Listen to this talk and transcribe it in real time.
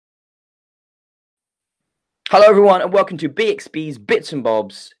Hello, everyone, and welcome to BXB's Bits and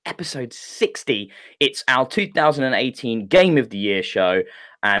Bobs, episode 60. It's our 2018 Game of the Year show,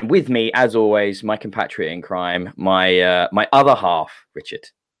 and with me, as always, my compatriot in crime, my other half, Richard.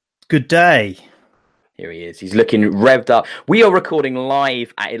 Good day. Here he is. He's looking revved up. We are recording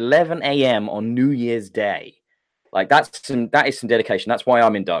live at 11 a.m. on New Year's Day. Like that is some dedication. That's why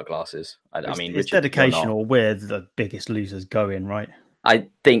I'm in dark glasses. I mean, it's Richard, dedication, or we're the biggest losers going, right? I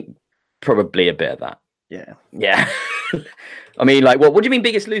think probably a bit of that. Yeah. I mean, like, what do you mean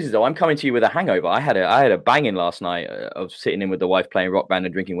biggest losers though? I'm coming to you with a hangover. I had a banging last night of sitting in with the wife playing Rock Band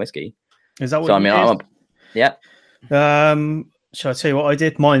and drinking whiskey. Is that what you did? Yeah. Shall I tell you what I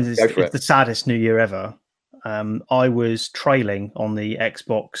did? Mine is the saddest New Year ever. I was trailing on the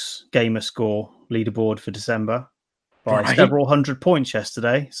Xbox Gamer Score leaderboard for December by several hundred points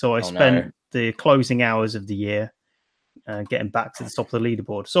yesterday. So I spent the closing hours of the year getting back to the top of the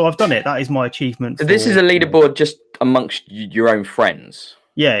leaderboard. So I've done it. That is my achievement. So this is a leaderboard just amongst your own friends.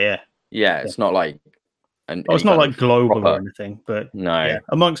 Yeah. It's not like it's not like global or anything, but no. Yeah,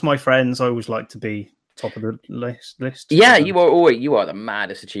 amongst my friends, I always like to be top of the list. Yeah, you are the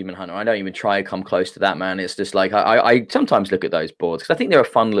maddest achievement hunter. I don't even try to come close to that, man. It's just like I sometimes look at those boards because I think they're a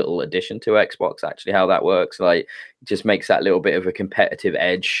fun little addition to Xbox. Actually, how that works, like, it just makes that little bit of a competitive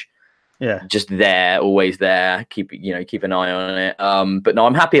edge. Yeah, just there, always there. Keep an eye on it. But no,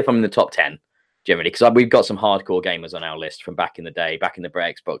 I'm happy if I'm in the top 10 generally, because we've got some hardcore gamers on our list from back in the day, back in the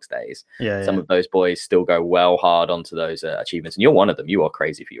Xbox days. Some of those boys still go well hard onto those achievements, and you're one of them. You are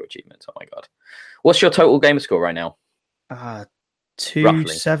crazy for your achievements. Oh my god, what's your total gamer score right now?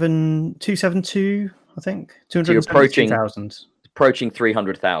 272, I think. 270,000. Approaching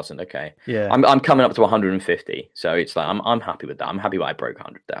 300,000. Okay. Yeah. I'm coming up to 150. So it's like I'm happy with that. I'm happy I broke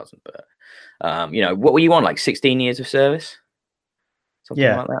 100,000. But what were you on? Like 16 years of service? Something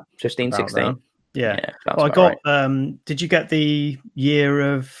like that. 15, 16. That. Yeah. Well, I got. Right. Did you get the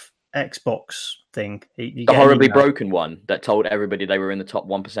year of Xbox thing? The horribly broken one that told everybody they were in the top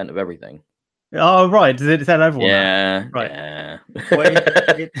 1% of everything. Oh right, did it tell everyone? Yeah. Right. Yeah. Well,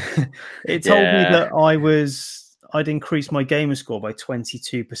 it told me that I'd increased my gamer score by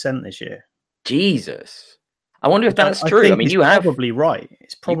 22% this year. Jesus. I wonder if that's true. I mean, you have probably right.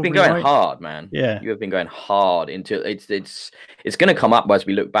 It's probably you've been going hard, man. Yeah. You have been going hard into it's going to come up as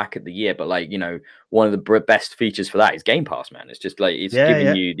we look back at the year, but one of the best features for that is Game Pass, man. It's just like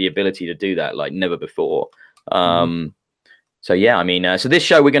giving you the ability to do that like never before. So yeah, I mean, so this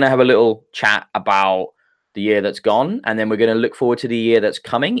show we're going to have a little chat about the year that's gone, and then we're going to look forward to the year that's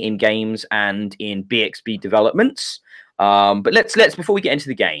coming in games and in BXB developments. But let's before we get into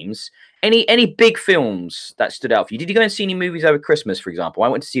the games, any big films that stood out for you? Did you go and see any movies over Christmas, for example? I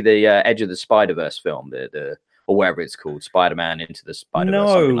went to see the Edge of the Spider-Verse film, the or whatever it's called, Spider-Man Into the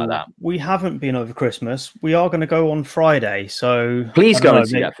Spider-Verse, something like that. We haven't been over Christmas. We are going to go on Friday, so please go and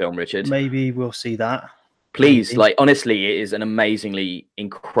see that film, Richard. Maybe we'll see that. Please, honestly, it is an amazingly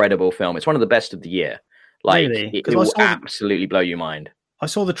incredible film. It's one of the best of the year. It will absolutely blow your mind. I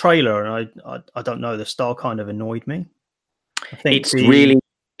saw the trailer, and I don't know, the style kind of annoyed me. I think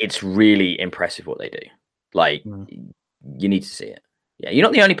it's really impressive what they do. You need to see it. Yeah, you're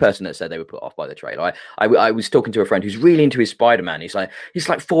not the only person that said they were put off by the trailer. I was talking to a friend who's really into his Spider-Man. He's like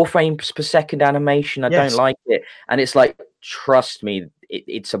 4 frames per second animation. I don't like it, and it's like, trust me,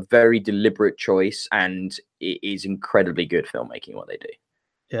 it's a very deliberate choice, and it is incredibly good filmmaking what they do.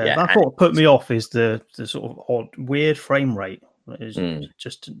 Yeah, that's what put me off is the sort of odd, weird frame rate. It's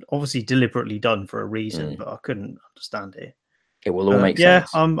just obviously deliberately done for a reason, but I couldn't understand it. It will all make sense.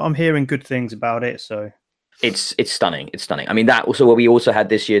 Yeah, I'm hearing good things about it, so it's stunning. It's stunning. I mean, that also what we also had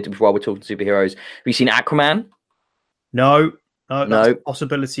this year. Before we're talking superheroes, have you seen Aquaman? No. That's a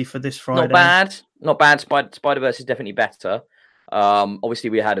possibility for this Friday. Not bad. Spider-Verse is definitely better. Obviously,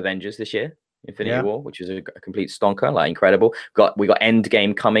 we had Avengers this year, Infinity War, which is a complete stonker, like incredible. We got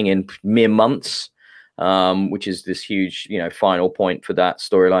Endgame coming in mere months, which is this huge, final point for that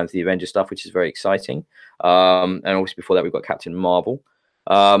storyline for the Avengers stuff, which is very exciting. And obviously before that, we've got Captain Marvel.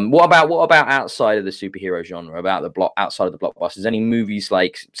 What about outside of the superhero genre? Outside of the blockbusters, any movies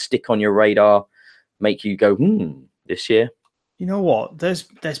stick on your radar, make you go this year? You know what?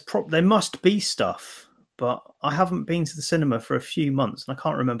 There must be stuff, but I haven't been to the cinema for a few months, and I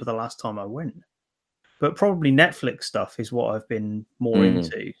can't remember the last time I went. But probably Netflix stuff is what I've been more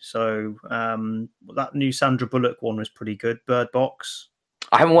into. So that new Sandra Bullock one was pretty good. Bird Box.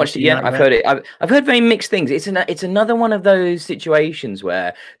 I haven't watched it yet. I've heard it. I've heard very mixed things. It's another one of those situations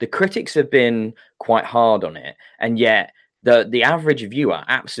where the critics have been quite hard on it, and yet the average viewer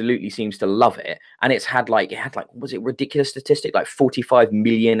absolutely seems to love it. And it had was it ridiculous statistic? Like 45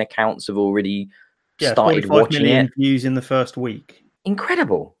 million accounts have already started watching it. Views in the first week.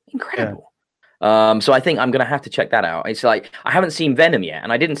 Incredible. So I think I'm going to have to check that out. It's like I haven't seen Venom yet,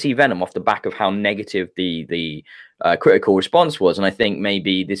 and I didn't see Venom off the back of how negative the critical response was. And I think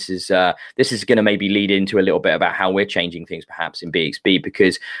maybe this is going to maybe lead into a little bit about how we're changing things perhaps in BXB,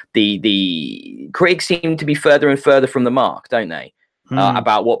 because the critics seem to be further and further from the mark, don't they?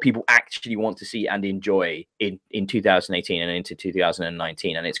 About what people actually want to see and enjoy in 2018 and into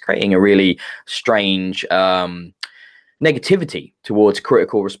 2019. And it's creating a really strange negativity towards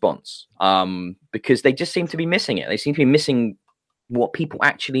critical response, because they just seem to be missing it. They seem to be missing what people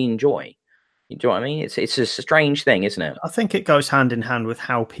actually enjoy. You know what I mean? It's a strange thing, isn't it? I think it goes hand in hand with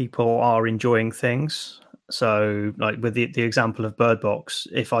how people are enjoying things. So, like with the example of Bird Box,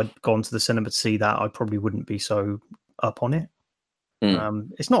 if I'd gone to the cinema to see that, I probably wouldn't be so up on it.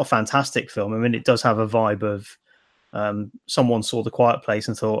 It's not a fantastic film. I mean, it does have a vibe of someone saw The Quiet Place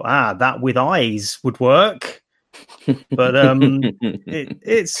and thought, that with eyes would work. But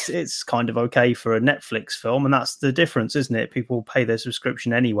it's kind of okay for a Netflix film, and that's the difference, isn't it? People pay their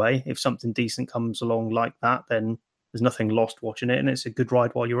subscription anyway. If something decent comes along like that, then there's nothing lost watching it, and it's a good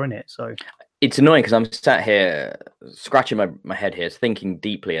ride while you're in it. So it's annoying because I'm sat here scratching my head here, thinking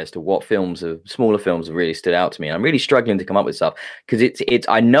deeply as to what smaller films have really stood out to me. And I'm really struggling to come up with stuff because it's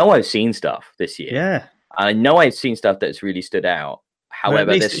I know I've seen stuff this year. Yeah. I know I've seen stuff that's really stood out.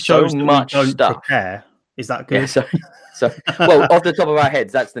 However, there's so much stuff. Prepare. Is that good? Yeah, so well, off the top of our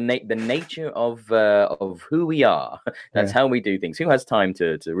heads, that's the nature of who we are. That's how we do things. Who has time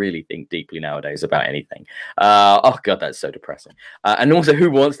to really think deeply nowadays about anything? Oh God, that's so depressing. And also,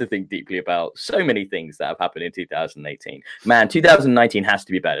 who wants to think deeply about so many things that have happened in 2018? Man, 2019 has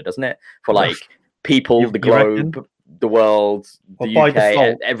to be better, doesn't it? For like people, the globe, the world, the UK,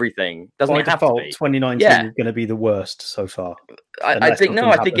 default, everything. Doesn't it have to be? 2019 is going to be the worst so far. I think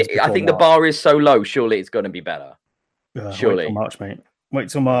the bar is so low. Surely it's going to be better. Surely. Wait till March, mate. Wait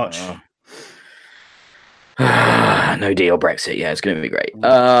till March. No deal, Brexit. Yeah, it's going to be great.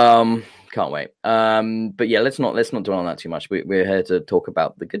 Can't wait. But yeah, let's not dwell on that too much. We're here to talk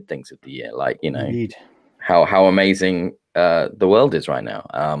about the good things of the year, like Indeed. how amazing the world is right now.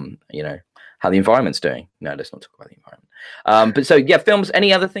 How the environment's doing. No, let's not talk about the environment. But so yeah, films.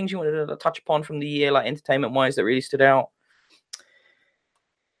 Any other things you wanted to touch upon from the year, like entertainment wise, that really stood out?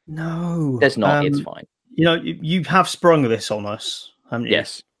 No, there's not. It's fine. You have sprung this on us, haven't you?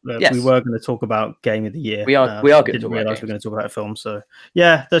 Yes. We were going to talk about Game of the Year. We are going to talk about. We're going to talk about a film. So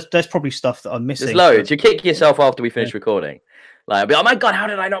yeah, there's probably stuff that I'm missing. There's loads. You kick yourself after we finish recording. Like, oh my God, how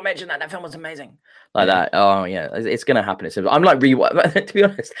did I not mention that? That film was amazing. Like that. Oh yeah, it's gonna happen. I'm like to be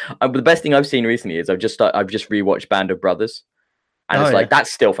honest, the best thing I've seen recently is I've just rewatched Band of Brothers, and like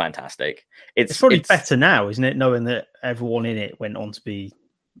that's still fantastic. It's probably better now, isn't it? Knowing that everyone in it went on to be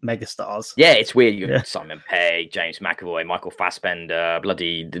megastars. Yeah, it's weird. You got Simon Pegg, James McAvoy, Michael Fassbender,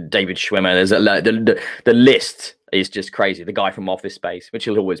 bloody David Schwimmer. There's the list is just crazy. The guy from Office Space, which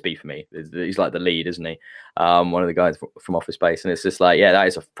he'll always be for me. He's like the lead, isn't he? One of the guys from Office Space, and it's just like, yeah, that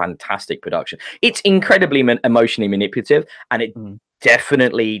is a fantastic production. It's incredibly emotionally manipulative, and it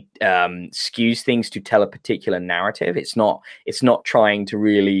definitely skews things to tell a particular narrative. It's not trying to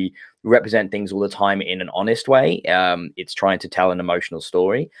really represent things all the time in an honest way. It's trying to tell an emotional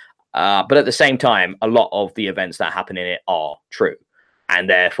story, but at the same time, a lot of the events that happen in it are true, and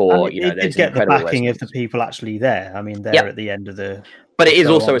therefore, there's get the backing of the people actually there. I mean, they're at the end of the. But it is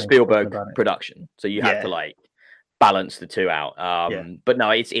also a Spielberg production, so you have to like balance the two out. But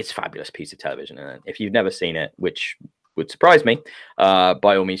no, it's a fabulous piece of television, and if you've never seen it, which would surprise me,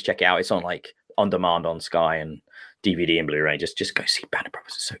 by all means check it out. It's on demand on Sky and DVD and Blu-ray. Just go see Band of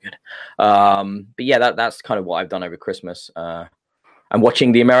Brothers. It's so good. But yeah, that's kind of what I've done over Christmas. I'm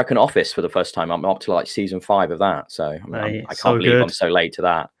watching The American Office for the first time. I'm up to like season 5 of that. So I can't believe I'm so late to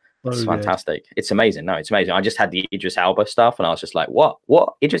that. It's fantastic. Good. It's amazing. No, it's amazing. I just had the Idris Elba stuff, and I was just like, what?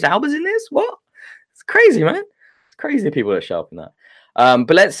 Idris Elba's in this? What? It's crazy, man. It's crazy the people that show up in that.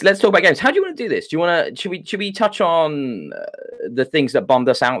 But let's talk about games. How do you want to do this? Should we touch on the things that bummed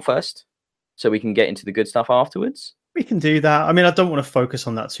us out first, so we can get into the good stuff afterwards? We can do that. I mean, I don't want to focus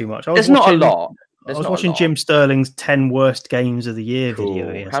on that too much. There's not a lot. I was watching Jim Sterling's 10 worst games of the year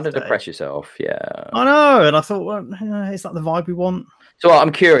video yesterday. How to depress yourself? Yeah, I know, and I thought, well, is that the vibe we want? So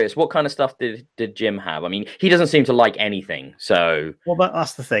I'm curious, what kind of stuff did Jim have? I mean, he doesn't seem to like anything. So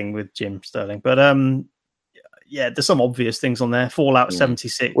that's the thing with Jim Sterling. But yeah, there's some obvious things on there. Fallout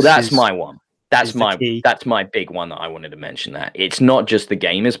 76. Well, that's my one. That's my big one that I wanted to mention. That it's not just the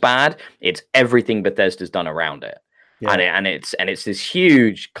game is bad; it's everything Bethesda's done around it. Yeah. And it's this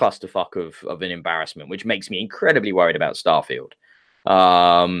huge clusterfuck of an embarrassment, which makes me incredibly worried about Starfield.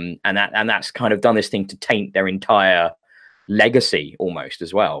 and that's kind of done this thing to taint their entire legacy almost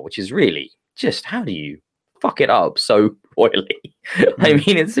as well, which is really just, how do you fuck it up so royally? I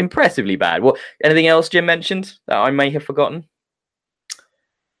mean, it's impressively bad. Well, anything else Jim mentioned that I may have forgotten?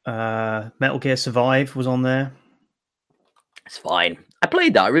 Metal Gear Survive was on there. It's fine. I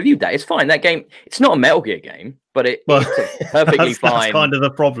played that. I reviewed that. It's fine. That game, it's not a Metal Gear game, but it's perfectly fine. That's kind of the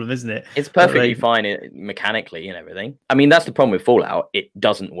problem, isn't it? It's perfectly fine mechanically and everything. I mean, that's the problem with Fallout. It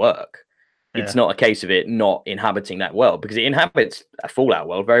doesn't work. It's not a case of it not inhabiting that world, because it inhabits a Fallout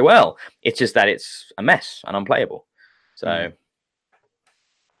world very well. It's just that it's a mess and unplayable. So,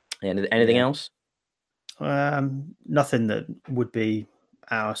 anything else? Nothing that would be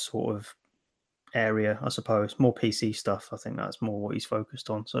our sort of area, I suppose. More PC stuff. I think that's more what he's focused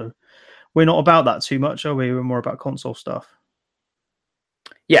on. So we're not about that too much, are we? We're more about console stuff.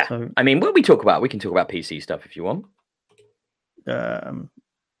 Yeah. So, I mean, what we can talk about PC stuff if you want.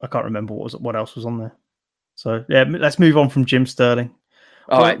 I can't remember what else was on there. So yeah, let's move on from Jim Sterling.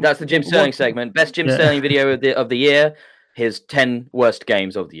 All right, that's the Jim Sterling segment. Best Jim Sterling video of the year. His 10 worst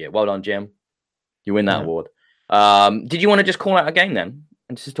games of the year. Well done, Jim. You win that award. Did you want to just call out a game then,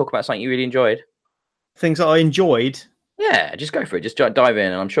 and just talk about something you really enjoyed? Things that I enjoyed. Yeah, just go for it. Just dive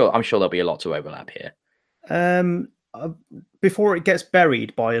in, and I'm sure there'll be a lot to overlap here. Before it gets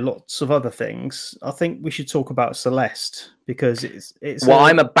buried by lots of other things, I think we should talk about Celeste, because it's. Well,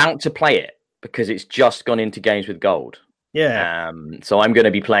 I'm about to play it because it's just gone into Games with Gold. Yeah. So I'm going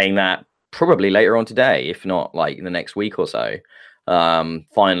to be playing that probably later on today, if not like in the next week or so.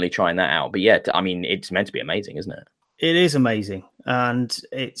 Finally trying that out. But yeah, I mean, it's meant to be amazing, isn't it? It is amazing, and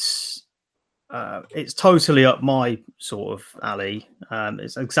it's totally up my sort of alley.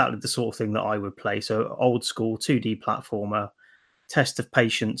 It's exactly the sort of thing that I would play. So old school 2D platformer, test of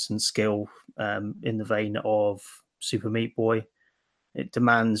patience and skill, in the vein of Super Meat Boy. It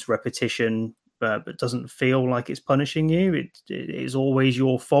demands repetition, but doesn't feel like it's punishing you. It is always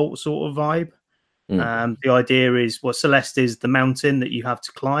your fault sort of vibe. The idea is, Celeste is the mountain that you have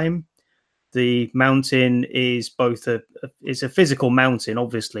to climb. The mountain is both it's a physical mountain,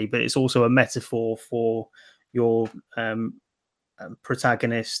 obviously, but it's also a metaphor for your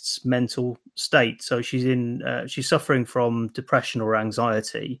protagonist's mental state. So she's suffering from depression or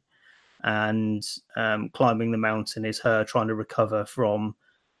anxiety, and climbing the mountain is her trying to recover from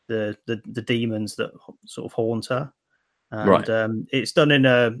the demons that sort of haunt her. And, right. It's done in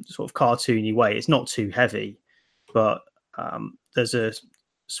a sort of cartoony way. It's not too heavy, but there's a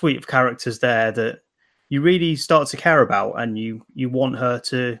suite of characters there that you really start to care about, and you want her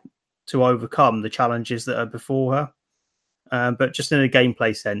to overcome the challenges that are before her. But just in a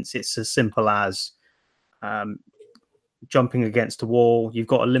gameplay sense, it's as simple as jumping against a wall. You've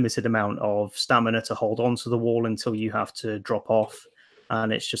got a limited amount of stamina to hold on to the wall until you have to drop off.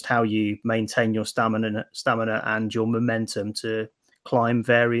 And it's just how you maintain your stamina and your momentum to climb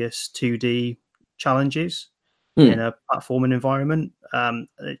various 2D challenges in a platforming environment.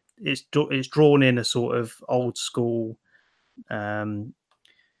 It's drawn in a sort of old school, what's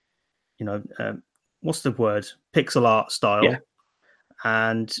the word? Pixel art style,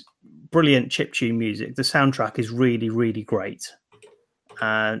 and brilliant chiptune music. The soundtrack is really, really great.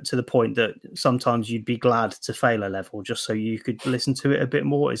 To the point that sometimes you'd be glad to fail a level just so you could listen to it a bit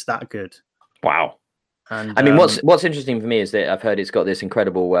more. It's that good. Wow. And I mean, what's interesting for me is that I've heard it's got this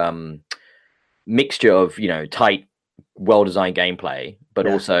incredible mixture of, tight, well-designed gameplay, but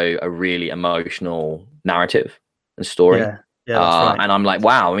also a really emotional narrative and story. Yeah, that's right. And I'm like,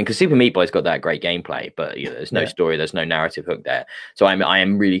 wow. I mean, because Super Meat Boy's got that great gameplay, but there's no story, there's no narrative hook there. So I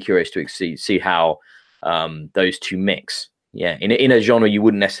am really curious to see how those two mix. Yeah, in a genre you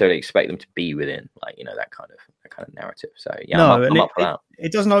wouldn't necessarily expect them to be within, like that kind of narrative. So yeah, no, I'm up for that.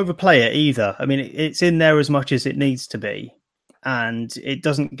 It doesn't overplay it either. I mean, it's in there as much as it needs to be, and it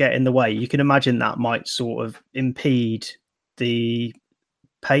doesn't get in the way. You can imagine that might sort of impede the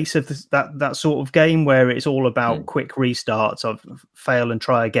pace of that sort of game where it's all about quick restarts of fail and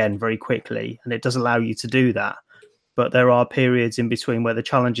try again very quickly, and it does allow you to do that. But there are periods in between where the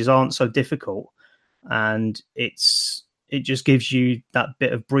challenges aren't so difficult, and it just gives you that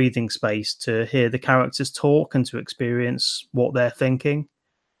bit of breathing space to hear the characters talk and to experience what they're thinking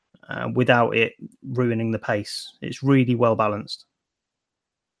without it ruining the pace. It's really well balanced.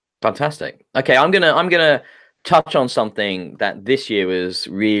 Fantastic. Okay, I'm gonna touch on something that this year was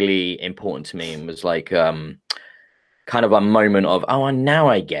really important to me and was like kind of a moment of, now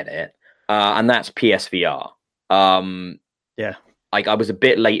I get it, and that's PSVR. Like I was a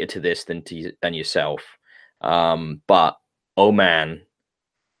bit later to this than yourself, but oh man,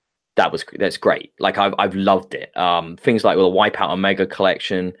 that's great. Like I've loved it. Things like the Wipeout Omega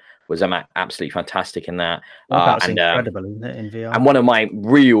collection was absolutely fantastic in that. Wipeout's incredible, isn't it, in VR? And one of my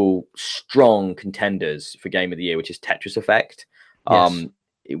real strong contenders for Game of the Year, which is Tetris Effect. Yes.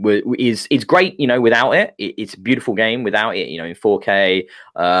 It's great, without it. It's a beautiful game without it, in 4K,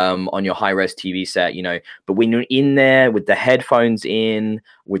 on your high-res TV set, but when you're in there with the headphones in,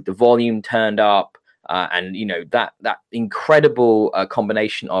 with the volume turned up, and that incredible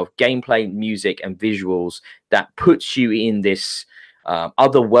combination of gameplay, music, and visuals that puts you in this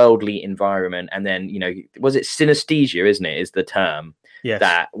otherworldly environment, and then was it synesthesia, isn't it, is the term? Yes.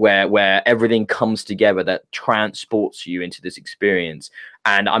 That where everything comes together, that transports you into this experience.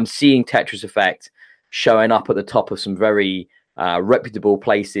 And I'm seeing Tetris Effect showing up at the top of some very reputable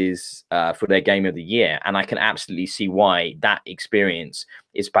places for their Game of the Year, and I can absolutely see why that experience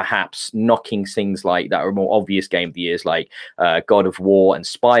is perhaps knocking things like that are more obvious Game of the Years like God of War and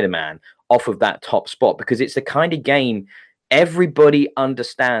Spider-Man off of that top spot, because it's the kind of game everybody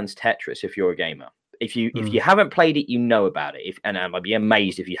understands. Tetris, if you're a gamer. If you haven't played it, you know about it. And I'd be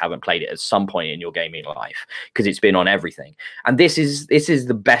amazed if you haven't played it at some point in your gaming life, because it's been on everything. And this is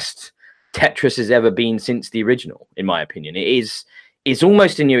the best Tetris has ever been since the original, in my opinion. It's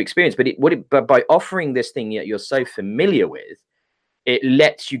almost a new experience, but by offering this thing that you're so familiar with, it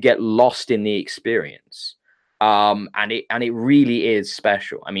lets you get lost in the experience. And it really is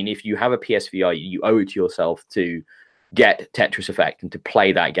special. I mean, if you have a PSVR, you owe it to yourself to get Tetris Effect and to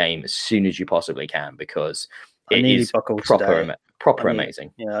play that game as soon as you possibly can, because it is proper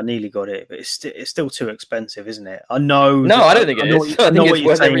amazing. Yeah, I nearly got it, but it's still too expensive, isn't it? I know. No, I don't think it is. I think it's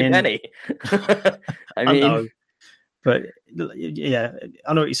worth every penny. I know. But yeah,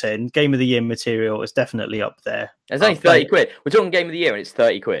 I know what you're saying. Game of the Year material is definitely up there. It's only 30 quid. We're talking Game of the Year, and it's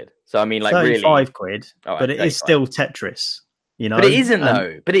 30 quid. So I mean, like 35 really, quid. Right, but it is still Tetris. But it isn't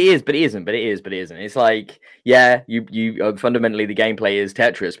though. But it is. But it isn't. But it is. But it isn't. It's like, yeah, you fundamentally the gameplay is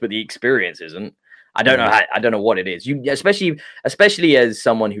Tetris, but the experience isn't. I don't know. I don't know what it is. You especially as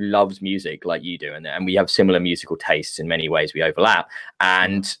someone who loves music like you do, and we have similar musical tastes in many ways. We overlap,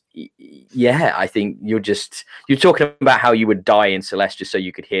 and yeah, I think you're talking about how you would die in Celeste just so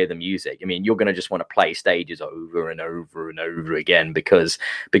you could hear the music. I mean, you're going to just want to play stages over and over and over again because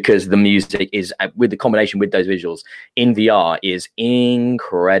the music is, with the combination with those visuals in VR, is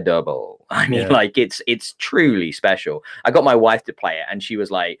incredible. I mean, like it's truly special. I got my wife to play it, and she was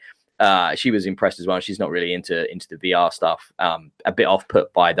like. She was impressed as well. She's not really into the VR stuff. A bit off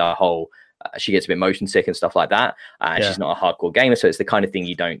put by the whole. She gets a bit motion sick and stuff like that. She's not a hardcore gamer, so it's the kind of thing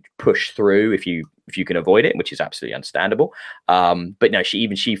you don't push through if you can avoid it, which is absolutely understandable. But no,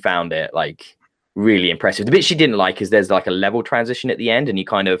 she found it like really impressive. The bit she didn't like is there's like a level transition at the end, and you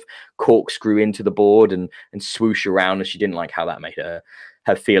kind of corkscrew into the board and swoosh around, and she didn't like how that made her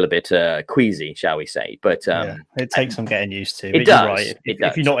feel a bit queasy, shall we say. But it takes some getting used to. It does. Right.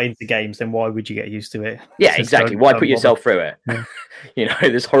 If you're not into games, then why would you get used to it? Yeah, exactly. Why put yourself through it? Yeah.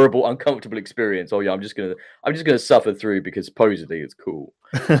 This horrible, uncomfortable experience. Oh yeah, I'm just gonna suffer through because supposedly it's cool.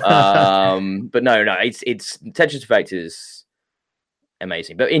 But no, it's Tetris Effect is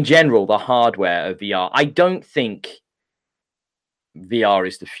amazing. But in general, the hardware of VR, I don't think VR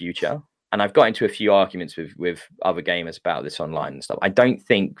is the future. And I've got into a few arguments with other gamers about this online and stuff. I don't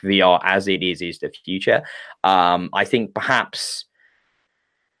think VR as it is the future. I think perhaps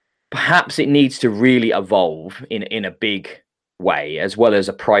it needs to really evolve in a big way, as well as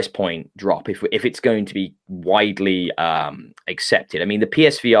a price point drop if it's going to be widely accepted. I mean, the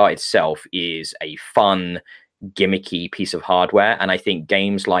PSVR itself is a fun, gimmicky piece of hardware, and I think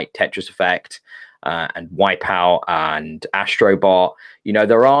games like Tetris Effect and Wipeout and Astrobot,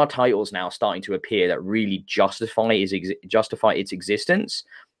 there are titles now starting to appear that really justify its existence,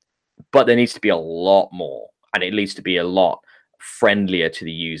 but there needs to be a lot more, and it needs to be a lot friendlier to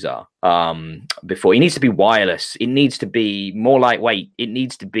the user. Before, it needs to be wireless, it needs to be more lightweight, it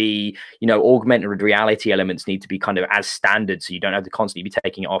needs to be, augmented reality elements need to be kind of as standard, so you don't have to constantly be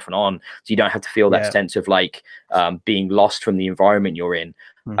taking it off and on, so you don't have to feel that sense of like being lost from the environment you're in.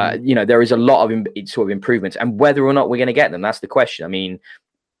 There is a lot of sort of improvements, and whether or not we're going to get them, that's the question. I mean,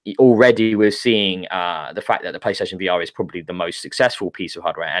 already we're seeing the fact that the PlayStation VR is probably the most successful piece of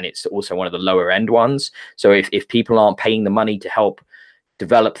hardware, and it's also one of the lower end ones. So if people aren't paying the money to help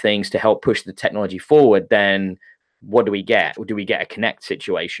develop things, to help push the technology forward, then what do we get? Do we get a Kinect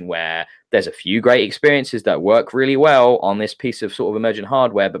situation where there's a few great experiences that work really well on this piece of sort of emergent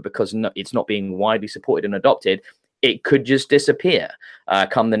hardware, but because it's not being widely supported and adopted, it could just disappear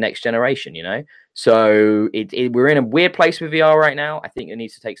come the next generation, So we're in a weird place with VR right now. I think it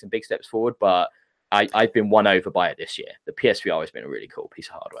needs to take some big steps forward, but I've been won over by it this year. The PSVR has been a really cool piece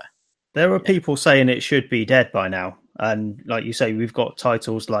of hardware. There are people saying it should be dead by now. And like you say, we've got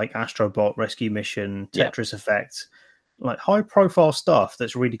titles like Astrobot, Rescue Mission, Tetris Effect, like high profile stuff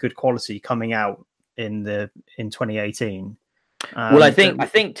that's really good quality coming out in 2018. Well, I think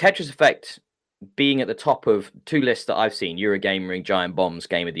Tetris Effect being at the top of two lists that I've seen, Eurogamer and Giant Bomb's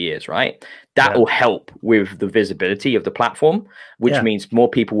Game of the Years, right? That will help with the visibility of the platform, which means more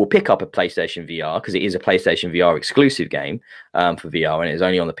people will pick up a PlayStation VR because it is a PlayStation VR exclusive game for VR, and it's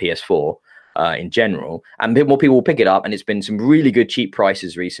only on the PS4 in general. And more people will pick it up, and it's been some really good cheap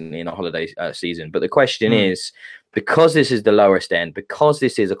prices recently in the holiday season. But the question is, because this is the lowest end, because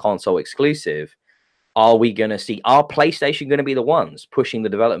this is a console exclusive, are PlayStation going to be the ones pushing the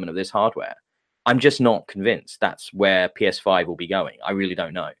development of this hardware? I'm just not convinced that's where PS5 will be going. I really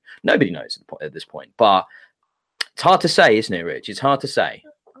don't know. Nobody knows at this point, but it's hard to say, isn't it, Rich? It's hard to say.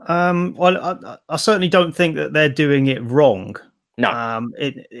 Well, I certainly don't think that they're doing it wrong. No,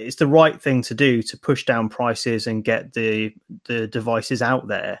 it's the right thing to do to push down prices and get the devices out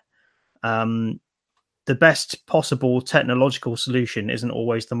there. The best possible technological solution isn't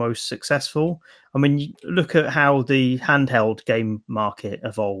always the most successful. I mean, you look at how the handheld game market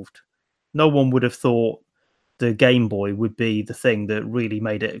evolved. No one would have thought the Game Boy would be the thing that really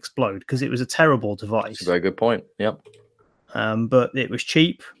made it explode because it was a terrible device. That's a very good point. Yep. But it was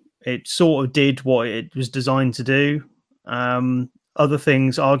cheap. It sort of did what it was designed to do. Other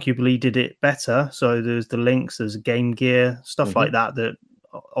things arguably did it better. So there's the Lynx, there's Game Gear, stuff like that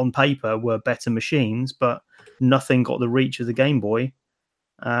on paper were better machines, but nothing got the reach of the Game Boy.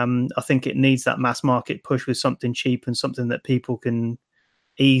 I think it needs that mass market push with something cheap and something that people can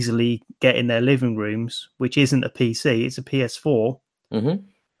easily get in their living rooms, which isn't a PC, it's a PS4.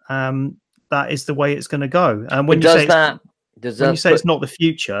 That is the way it's going to go. And when you say it's not the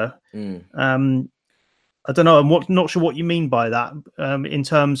future, I don't know. I'm not sure what you mean by that in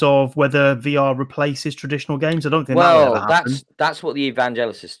terms of whether VR replaces traditional games. I don't think that will ever happen. That's what the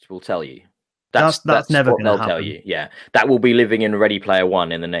evangelists will tell you. That's never going to happen. Tell you, that will be living in Ready Player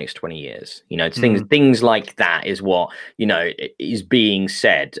One in the next 20 years. Things like that is what is being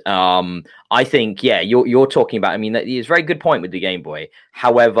said. I think, you're talking about. I mean, it's a very good point with the Game Boy.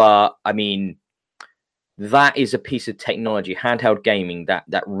 However, I mean, that is a piece of technology, handheld gaming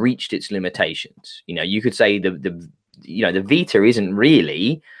that reached its limitations. You could say the Vita isn't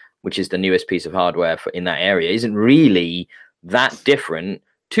really, which is the newest piece of hardware in that area, isn't really that different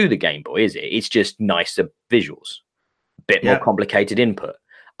to the Game Boy, is it? It's just nicer visuals, a bit more complicated input.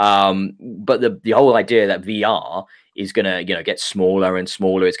 But the whole idea that VR is gonna get smaller and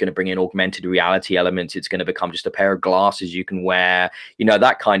smaller, it's gonna bring in augmented reality elements, it's gonna become just a pair of glasses you can wear,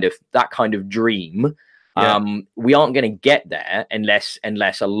 that kind of dream. We aren't going to get there unless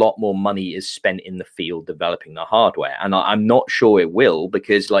a lot more money is spent in the field developing the hardware, and I'm not sure it will,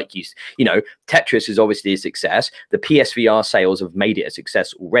 because like Tetris is obviously a success. The PSVR sales have made it a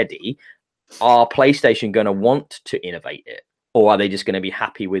success already. Are PlayStation going to want to innovate it, or are they just going to be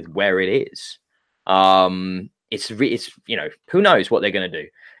happy with where it is? It's who knows what they're going to do.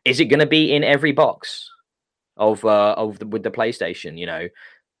 Is it going to be in every box with the PlayStation?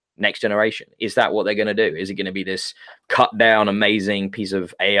 Next generation, is that what they're going to do? Is it going to be this cut down amazing piece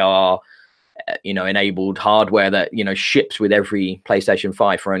of AR enabled hardware that ships with every PlayStation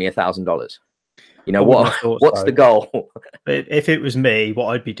 5 for only $1,000? What's the goal? If it was me, what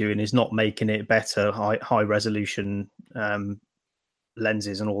I'd be doing is not making it better, high resolution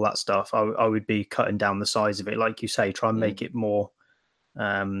lenses and all that stuff. I would be cutting down the size of it, like you say, try and make it more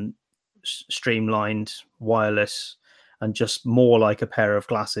streamlined, wireless, and just more like a pair of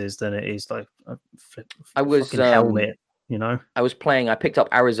glasses than it is like a helmet, I picked up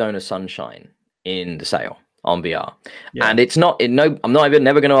Arizona Sunshine in the sale on VR. And it's not, I'm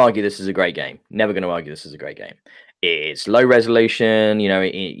never going to argue this is a great game. Never going to argue this is a great game. It's low resolution,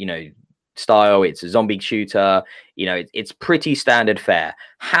 style. It's a zombie shooter. It's pretty standard fare.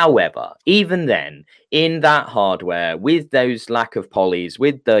 However, even then, in that hardware, with those lack of polys,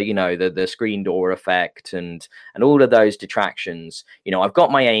 with the screen door effect and all of those detractions, I've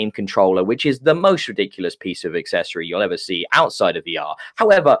got my aim controller, which is the most ridiculous piece of accessory you'll ever see outside of VR.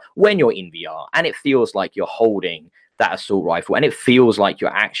 However, when you're in VR and it feels like you're holding that assault rifle and it feels like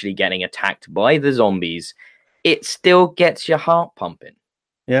you're actually getting attacked by the zombies, it still gets your heart pumping.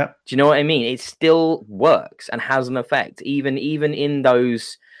 Yeah. Do you know what I mean? It still works and has an effect, even in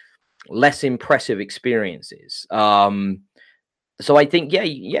those less impressive experiences. So I think,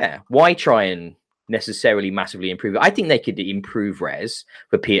 why try and necessarily massively improve it? I think they could improve res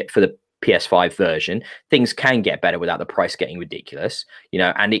for the PS5 version, things can get better without the price getting ridiculous,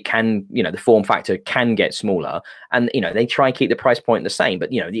 and it can, the form factor can get smaller, and, they try and keep the price point the same,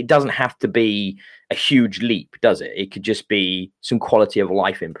 but, it doesn't have to be a huge leap, does it? It could just be some quality of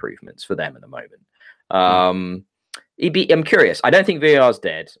life improvements for them at the moment. I'm curious. I don't think VR is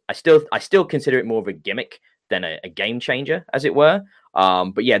dead. I still consider it more of a gimmick than a game changer, as it were.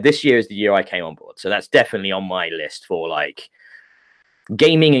 But yeah, this year is the year I came on board, so that's definitely on my list for like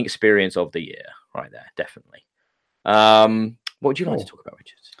gaming experience of the year, right there, definitely. What would you like to talk about,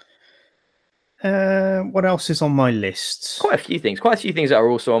 Richard? What else is on my list? Quite a few things that are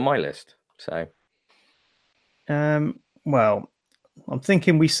also on my list. So, well, I'm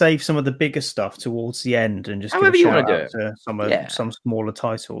thinking we save some of the bigger stuff towards the end and just however give a you want shout to do out it. to some smaller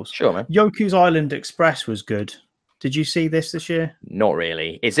titles. Sure, man. Yoku's Island Express was good. Did you see this year? Not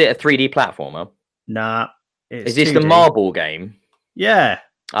really. Is it a 3D platformer? Nah. Is this 2D. The marble game? Yeah.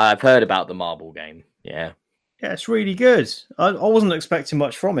 I've heard about the marble game. Yeah. Yeah, it's really good. I wasn't expecting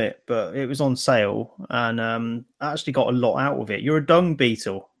much from it, but it was on sale, and I actually got a lot out of it. You're a dung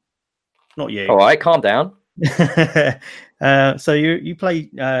beetle, not you. All right, calm down. So you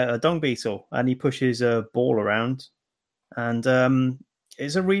play a dung beetle, and he pushes a ball around, and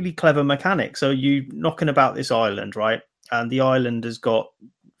it's a really clever mechanic. So you knocking about this island, right? And the island has got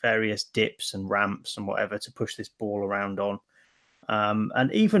various dips and ramps and whatever to push this ball around on,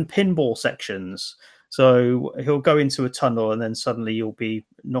 and even pinball sections. So he'll go into a tunnel, and then suddenly you'll be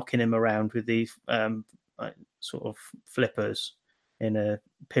knocking him around with these sort of flippers in a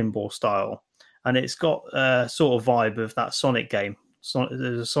pinball style. And it's got a sort of vibe of that Sonic game.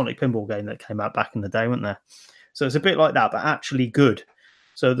 There's a Sonic pinball game that came out back in the day, wasn't there? So it's a bit like that, but actually good.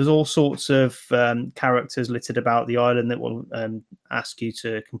 So there's all sorts of characters littered about the island that will ask you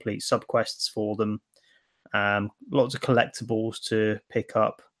to complete subquests for them. Lots of collectibles to pick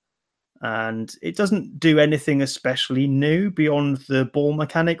up. And it doesn't do anything especially new beyond the ball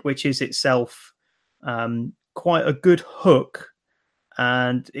mechanic, which is itself quite a good hook.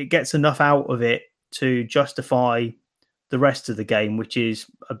 And it gets enough out of it to justify the rest of the game, which is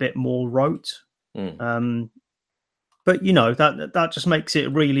a bit more rote. But, that just makes it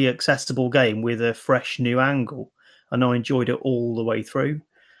a really accessible game with a fresh new angle. And I enjoyed it all the way through.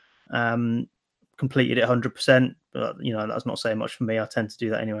 Completed it 100%. But, that's not saying much for me. I tend to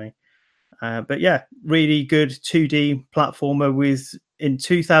do that anyway. But yeah, really good 2D platformer with, in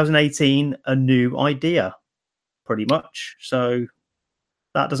 2018, a new idea, pretty much. So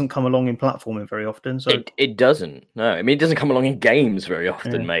that doesn't come along in platforming very often. So it doesn't. No, I mean, it doesn't come along in games very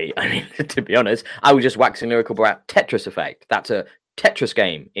often, mate. I mean, to be honest, I was just waxing lyrical about Tetris Effect. That's a Tetris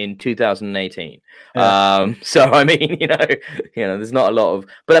game in 2018. Yeah. So I mean, there's not a lot of.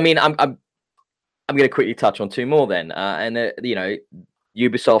 But I mean, I'm going to quickly touch on two more then,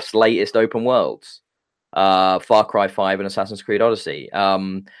 Ubisoft's latest open worlds, Far Cry 5 and Assassin's Creed Odyssey.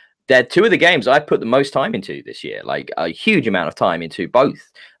 They're two of the games I've put the most time into this year, like a huge amount of time into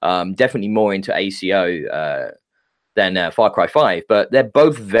both. Definitely more into ACO than Far Cry 5, but they're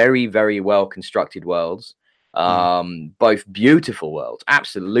both very, very well constructed worlds. Both beautiful worlds,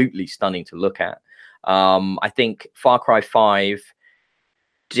 absolutely stunning to look at. I think Far Cry 5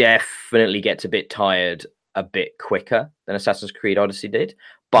 definitely gets a bit tired a bit quicker than Assassin's Creed Odyssey did,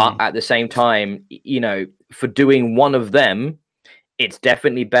 but at the same time, for doing one of them, it's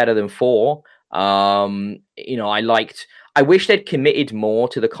definitely better than 4. I wish they'd committed more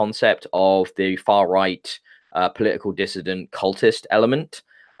to the concept of the far right political dissident cultist element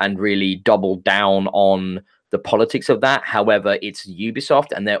and really doubled down on the politics of that. However, it's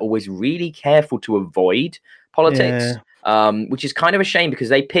Ubisoft and they're always really careful to avoid politics, which is kind of a shame because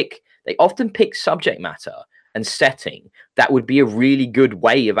they often pick subject matter and setting that would be a really good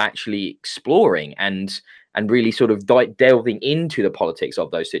way of actually exploring and really sort of delving into the politics of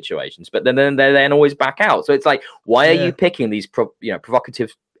those situations. But then they then always back out. So it's like, why are you picking these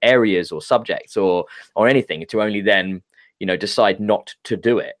provocative areas or subjects or anything to only then decide not to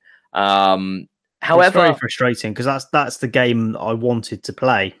do it? However, it's very frustrating because that's the game I wanted to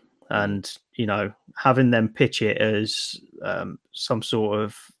play, and having them pitch it as some sort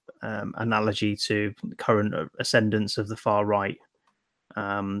of analogy to current ascendance of the far right.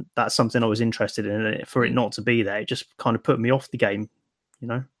 That's something I was interested in, and for it not to be there, it just kind of put me off the game.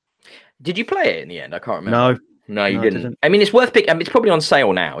 Did you play it in the end? I can't remember. No, you didn't. I mean, it's worth picking. I mean, it's probably on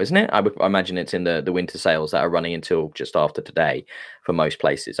sale now, isn't it? I imagine it's in the winter sales that are running until just after today for most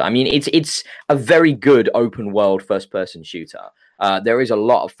places. I mean, it's a very good open world first person shooter. There is a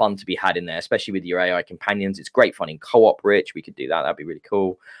lot of fun to be had in there, especially with your AI companions. It's great fun in co-op, Rich. We could do that. That'd be really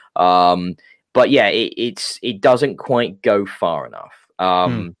cool. But yeah, it doesn't quite go far enough.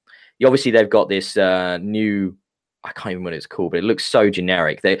 obviously they've got this new. I can't even remember what it's called, but it looks so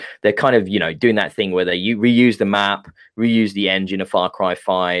generic. They're kind of, doing that thing where they reuse the map, reuse the engine of Far Cry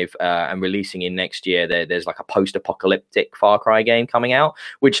 5, and releasing in next year. There's like a post-apocalyptic Far Cry game coming out,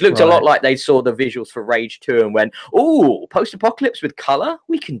 which looked a lot like they saw the visuals for Rage 2 and went, "Oh, post-apocalypse with color,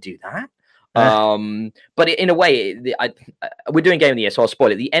 we can do that." But in a way, we're doing Game of the Year, so I'll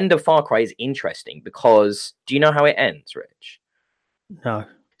spoil it. The end of Far Cry is interesting because do you know how it ends, Rich? No.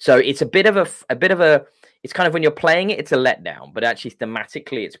 So it's a bit of a. It's kind of when you're playing it, it's a letdown, but actually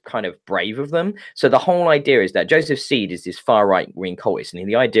thematically, it's kind of brave of them. So the whole idea is that Joseph Seed is this far right wing cultist, and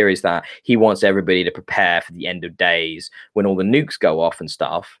the idea is that he wants everybody to prepare for the end of days when all the nukes go off and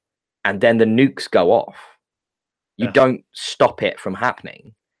stuff, and then the nukes go off. You don't stop it from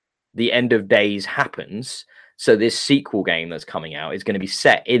happening. The end of days happens. So this sequel game that's coming out is going to be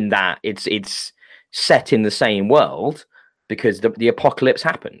set in that it's set in the same world because the apocalypse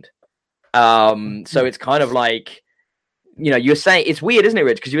happened. So it's kind of like, you're saying it's weird, isn't it,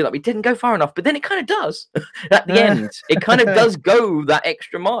 Rich? Because you're like, we didn't go far enough, but then it kind of does at the end. It kind of does go that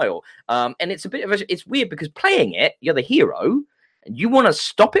extra mile. And it's a bit of it's weird because playing it, you're the hero and you want to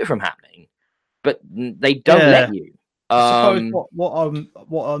stop it from happening, but they don't let you. I suppose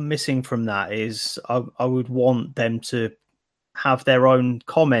what I'm missing from that is I would want them to have their own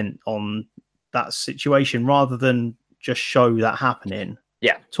comment on that situation rather than just show that happening.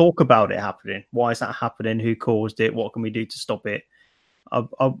 Yeah. Talk about it happening. Why is that happening? Who caused it? What can we do to stop it?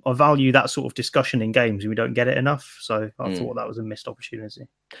 I value that sort of discussion in games, and we don't get it enough. So I thought that was a missed opportunity.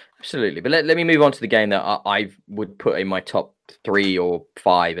 Absolutely. But let me move on to the game that I would put in my top 3 or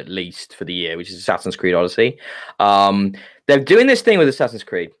 5 at least for the year, which is Assassin's Creed Odyssey. They're doing this thing with Assassin's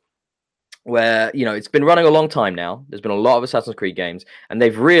Creed where, it's been running a long time now. There's been a lot of Assassin's Creed games, and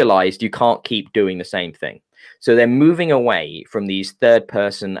they've realized you can't keep doing the same thing. So they're moving away from these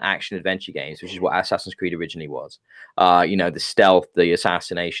third-person action-adventure games, which is what Assassin's Creed originally was. The stealth, the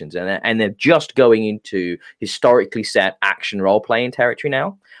assassinations, and they're just going into historically set action role-playing territory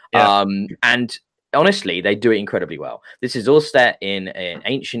now. Yeah. And honestly, they do it incredibly well. This is all set in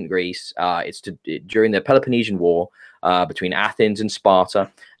ancient Greece. It's during the Peloponnesian War between Athens and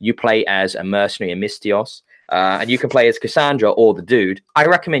Sparta. You play as a mercenary, Amistios. And you can play as Cassandra or the Dude. I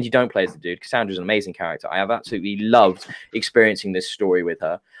recommend you don't play as the Dude. Cassandra's an amazing character. I have absolutely loved experiencing this story with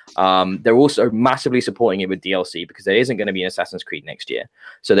her. They're also massively supporting it with DLC because there isn't going to be an Assassin's Creed next year.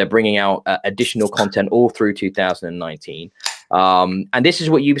 So they're bringing out additional content all through 2019. And this is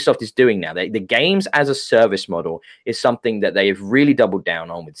what Ubisoft is doing now. The games as a service model is something that they've really doubled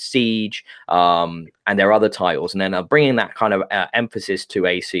down on with Siege and their other titles. And then they're bringing that kind of emphasis to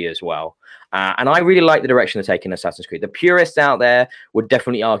AC as well. And I really like the direction they're taking Assassin's Creed. The purists out there would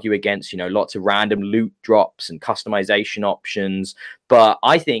definitely argue against, lots of random loot drops and customization options. But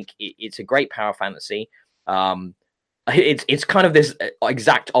I think it's a great power fantasy. It's kind of this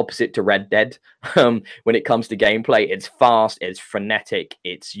exact opposite to Red Dead when it comes to gameplay. It's fast, it's frenetic,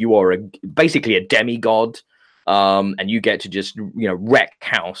 you are basically a demigod. And you get to just wreck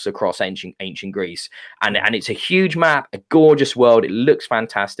house across ancient Greece, and it's a huge map, a gorgeous world. It looks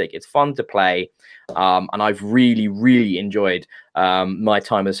fantastic. It's fun to play, and I've really enjoyed my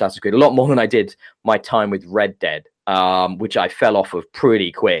time with Assassin's Creed a lot more than I did my time with Red Dead, which I fell off of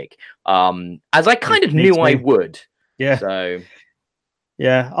pretty quick, as I kind of knew I would. Yeah. So.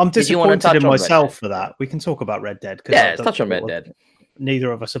 Yeah, I'm disappointed in myself for that. We can talk about Red Dead. Yeah, let's touch on Red Dead.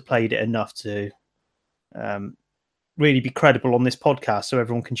 Neither of us have played it enough to really be credible on this podcast, so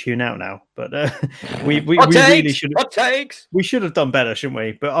everyone can tune out now. But we really should. Hot takes. We should have done better, shouldn't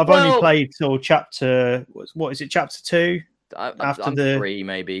we? But I've only played till chapter. What is it? Chapter 2. I'm 3,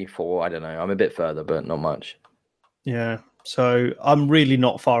 maybe 4. I don't know. I'm a bit further, but not much. Yeah. So I'm really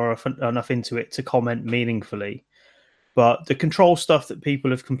not far enough into it to comment meaningfully. But the control stuff that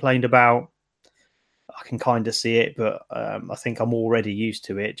people have complained about, I can kind of see it, but I think I'm already used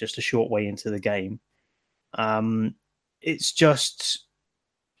to it. Just a short way into the game. It's just,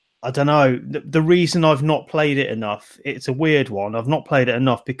 I don't know. The reason I've not played it enough, it's a weird one. I've not played it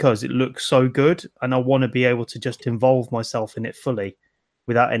enough because it looks so good, and I want to be able to just involve myself in it fully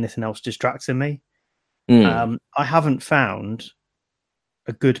without anything else distracting me. I haven't found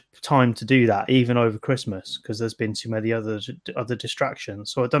a good time to do that, even over Christmas, because there's been too many other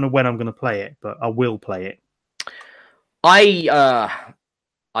distractions. So I don't know when I'm going to play it, but I will play it.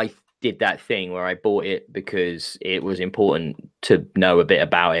 I did that thing where I bought it because it was important to know a bit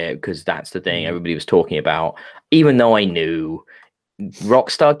about it, because that's the thing everybody was talking about. Even though I knew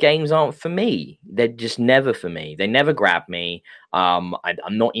Rockstar games aren't for me. They're just never for me. They never grab me. I'm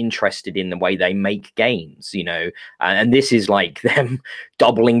not interested in the way they make games, you know. And this is like them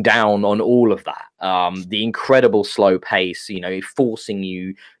doubling down on all of that. The incredible slow pace, you know, forcing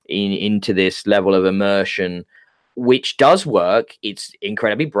you into this level of immersion, which does work. It's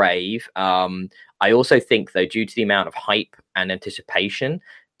incredibly brave. I also think, though, due to the amount of hype and anticipation,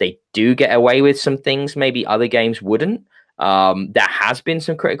 they do get away with some things maybe other games wouldn't. There has been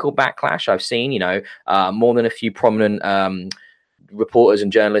some critical backlash I've seen, you know, more than a few prominent reporters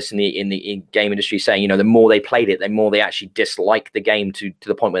and journalists in the game industry saying, you know, the more they played it, the more they actually disliked the game to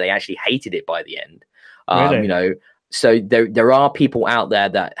the point where they actually hated it by the end. Really? You know, so there are people out there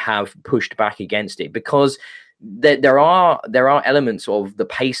that have pushed back against it because there are elements of the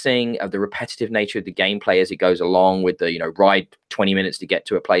pacing, of the repetitive nature of the gameplay as it goes along, with the, you know, ride 20 minutes to get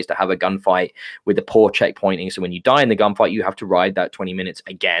to a place to have a gunfight, with the poor checkpointing. So when you die in the gunfight, you have to ride that 20 minutes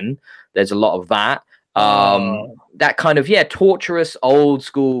again. There's a lot of that. That kind of, torturous old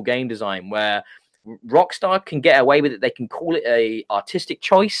school game design where Rockstar can get away with it. They can call it a artistic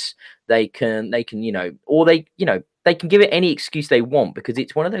choice. They can, you know, or they can give it any excuse they want because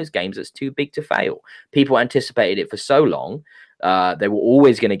it's one of those games that's too big to fail. People anticipated it for so long. They were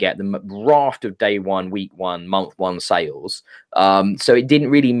always going to get the raft of day one, week one, month one sales. So it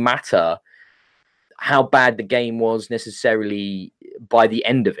didn't really matter how bad the game was necessarily by the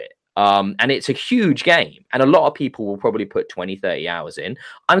end of it. And it's a huge game, and a lot of people will probably put 20, 30 hours in.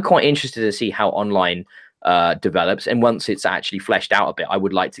 I'm quite interested to see how online develops, and once it's actually fleshed out a bit, I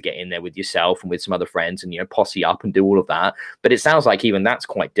would like to get in there with yourself and with some other friends and, you know, posse up and do all of that. But it sounds like even that's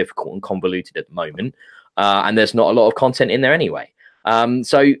quite difficult and convoluted at the moment, and there's not a lot of content in there anyway.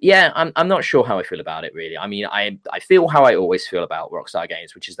 So yeah, I'm not sure how I feel about it really. I mean, I feel how I always feel about Rockstar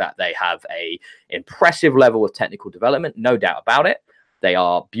games, which is that they have a impressive level of technical development, no doubt about it. They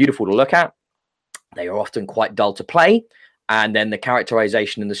are beautiful to look at. They are often quite dull to play. And then the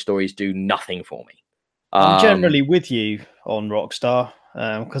characterization and the stories do nothing for me. I'm generally with you on Rockstar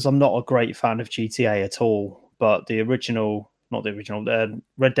because I'm not a great fan of GTA at all. But the original, not the original,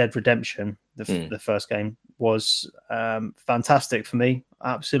 Red Dead Redemption, the first game, was fantastic for me.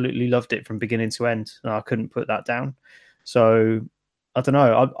 Absolutely loved it from beginning to end. And I couldn't put that down. So I don't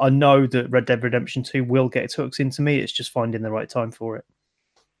know. I know that Red Dead Redemption 2 will get its hooks into me. It's just finding the right time for it.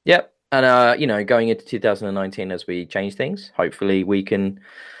 Yep. And, you know, going into 2019 as we change things, hopefully we can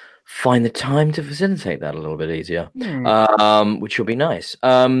find the time to facilitate that a little bit easier, which will be nice.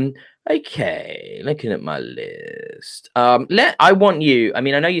 Okay, looking at my list. I want you, I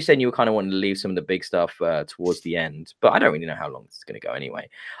mean, I know you said you were kind of wanting to leave some of the big stuff towards the end, but I don't really know how long this is going to go anyway.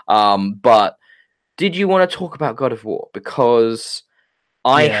 But did you want to talk about God of War? Because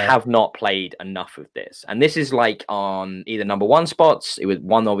I have not played enough of this, and this is like on either number one spots. It was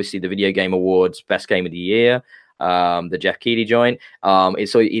won obviously the Video Game Awards best game of the year, the Jeff Keighley joint.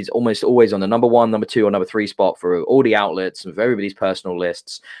 It's almost always on the number one, number two, or number three spot for all the outlets of everybody's personal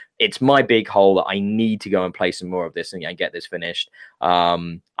lists. It's my big hole that I need to go and play some more of this and get this finished.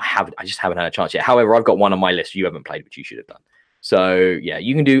 I just haven't had a chance yet. However, I've got one on my list you haven't played, which you should have done. So yeah,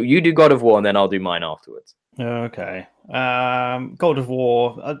 you do God of War, and then I'll do mine afterwards. Okay. God of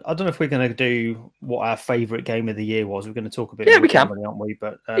War. I don't know if we're going to do what our favorite game of the year was. We're going to talk a bit. Yeah, we can, aren't we?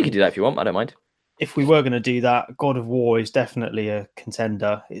 But you can do that if you want. I don't mind. If we were going to do that, God of War is definitely a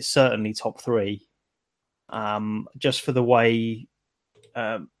contender. It's certainly top three. Just for the way,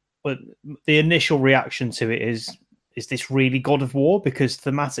 but the initial reaction to it is this really God of War? Because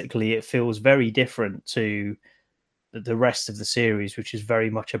thematically, it feels very different to the rest of the series, which is very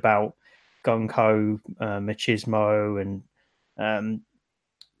much about gung-ho, machismo, and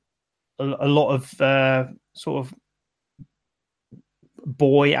a lot of sort of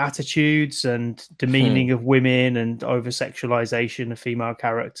boy attitudes and demeaning of women and over-sexualization of female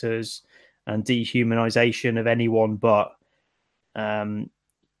characters and dehumanization of anyone but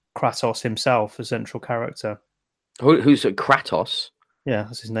Kratos himself, the central character. Who's Kratos? Yeah,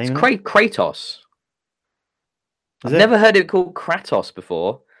 that's his name. It's Kratos. I've never heard it called Kratos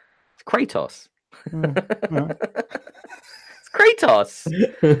before. It's Kratos. It's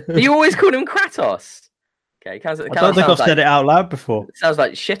Kratos. You always call him Kratos. Okay, I don't think I've said it out loud before. It sounds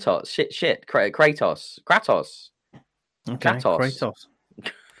like shit. Kratos. Okay, Kratos. Kratos.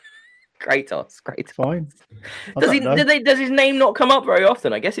 Fine. Does his name not come up very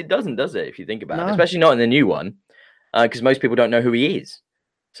often? I guess it doesn't, does it? If you think about it, especially not in the new one, because most people don't know who he is,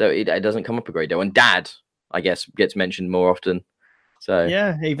 so it doesn't come up a great deal. And Dad, I guess, gets mentioned more often. So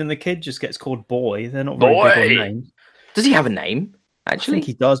yeah, even the kid just gets called Boy. They're not very big on names. Does he have a name? Actually, I think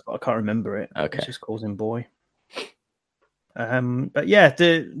he does, but I can't remember it. Okay, he just calls him Boy. But yeah,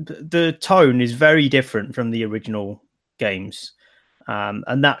 the tone is very different from the original games,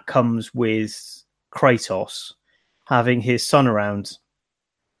 and that comes with Kratos having his son around.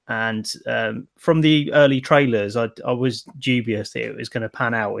 And from the early trailers, I was dubious that it was going to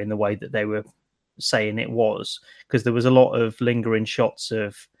pan out in the way that they were saying it was, because there was a lot of lingering shots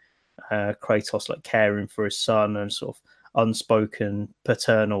of Kratos like caring for his son and sort of unspoken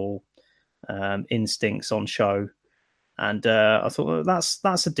paternal instincts on show. And I thought, well,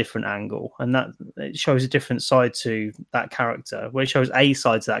 that's a different angle, and that it shows a different side to that character. Where it shows a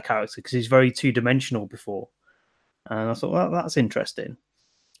side to that character because he's very two-dimensional before. And I thought, well, that's interesting.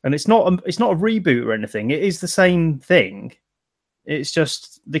 And it's not a reboot or anything. It is the same thing. It's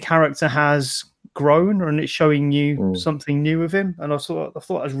just the character has grown and it's showing you something new of him. And I thought that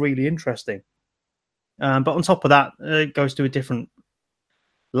was really interesting. But on top of that, it goes to a different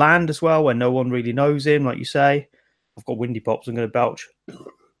land as well, where no one really knows him, like you say. I've got windy pops. I'm going to belch.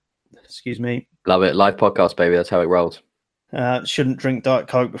 Excuse me. Love it. Live podcast, baby. That's how it rolls. Shouldn't drink Diet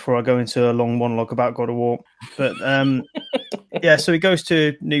Coke before I go into a long monologue about God of War. But yeah, so he goes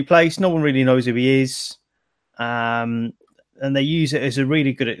to a new place. No one really knows who he is. And they use it as a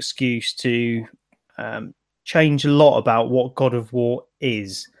really good excuse to change a lot about what God of War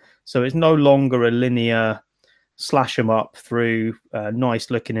is. So it's no longer a linear slash 'em up through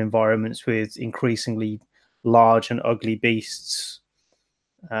nice looking environments with increasingly large and ugly beasts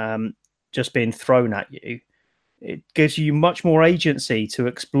just being thrown at you. It gives you much more agency to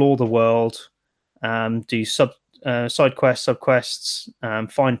explore the world, do side quests,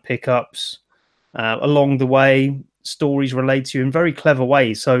 subquests, find pickups along the way. Stories relate to you in very clever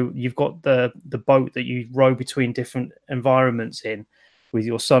ways. So you've got the boat that you row between different environments in with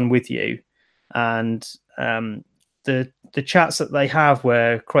your son with you, and the chats that they have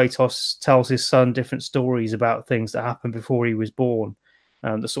where Kratos tells his son different stories about things that happened before he was born,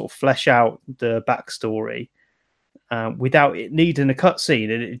 that sort of flesh out the backstory. Without it needing a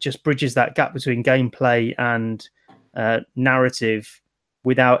cutscene, and it just bridges that gap between gameplay and narrative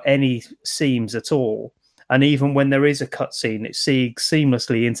without any seams at all. And even when there is a cutscene, it segues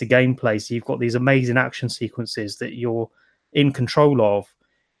seamlessly into gameplay. So you've got these amazing action sequences that you're in control of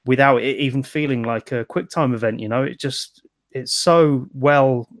without it even feeling like a QuickTime event. You know, it's so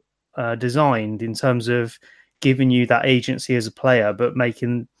well designed in terms of giving you that agency as a player, but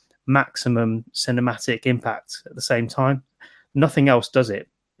making maximum cinematic impact at the same time. Nothing else does it.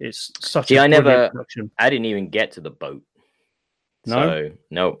 It's such I didn't even get to the boat. No,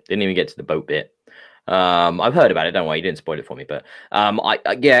 didn't even get to the boat bit. I've heard about it. Don't worry, you didn't spoil it for me. But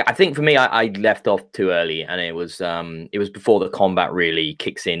I think for me, I left off too early, and it was before the combat really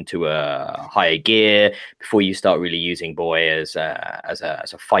kicks into a higher gear, before you start really using Boy as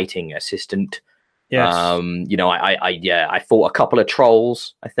a fighting assistant. Yes. I fought a couple of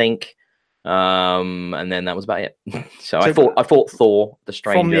trolls, I think, and then that was about it. so I fought Thor the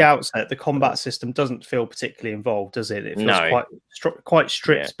Stranger. From the outset, the combat system doesn't feel particularly involved, does it? It feels quite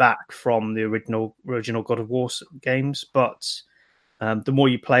stripped back from the original God of War games. But the more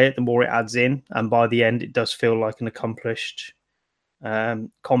you play it, the more it adds in, and by the end, it does feel like an accomplished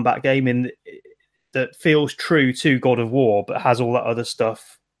combat game that feels true to God of War, but has all that other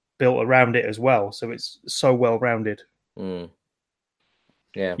stuff built around it as well. So it's so well rounded.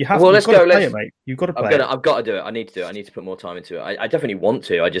 Yeah. Let's go. Mate. You've got to play it. I've got to do it. I need to do it. I need to put more time into it. I definitely want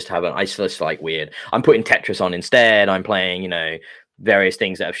to. I just haven't. It's just like weird. I'm putting Tetris on instead. I'm playing, various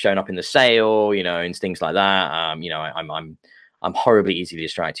things that have shown up in the sale, and things like that. I'm horribly easily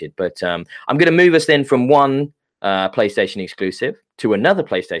distracted. But I'm going to move us then from one PlayStation exclusive to another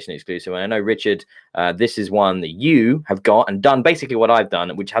PlayStation exclusive. And I know, Richard, this is one that you have got and done basically what I've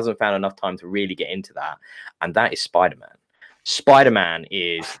done, which hasn't found enough time to really get into that. And that is Spider-Man. Spider-Man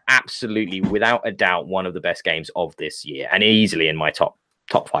is absolutely, without a doubt, one of the best games of this year, and easily in my top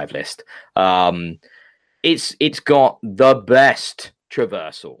 5 list. It's got the best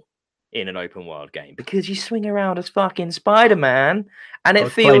traversal in an open world game because you swing around as fucking Spider-Man, and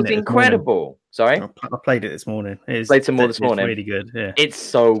it feels incredible. Sorry, I played it this morning. Played some more this morning. It's really good. Yeah, it's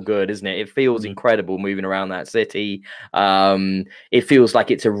so good, isn't it? It feels incredible moving around that city. It feels like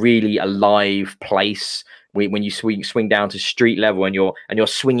it's a really alive place. When you swing down to street level and you're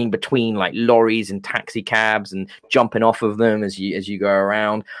swinging between like lorries and taxi cabs and jumping off of them as you go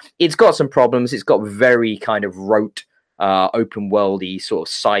around. It's got some problems. It's got very kind of rote open worldy sort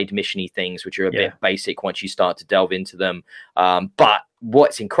of side missiony things, which are a bit basic once you start to delve into them. But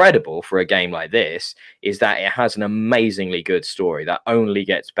what's incredible for a game like this is that it has an amazingly good story that only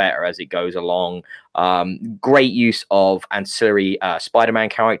gets better as it goes along. Great use of ancillary Spider-Man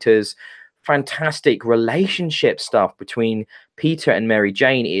characters. fantastic relationship stuff between Peter and Mary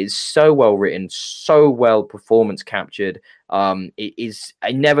Jane is so well written, so well performance captured. It is.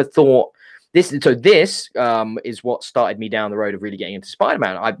 I never thought this. So this is what started me down the road of really getting into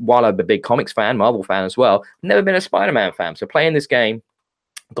Spider-Man. While I'm a big comics fan, Marvel fan as well, never been a Spider-Man fan. So playing this game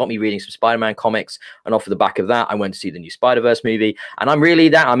got me reading some Spider-Man comics, and off of the back of that, I went to see the new Spider-Verse movie, and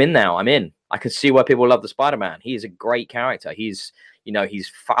I'm in now. I'm in. I can see why people love the Spider-Man. He is a great character. He's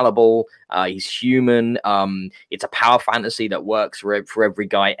fallible. He's human. It's a power fantasy that works for every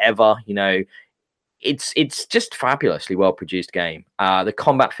guy ever. It's just fabulously well produced game. The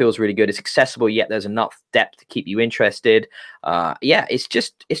combat feels really good. It's accessible, yet there's enough depth to keep you interested. It's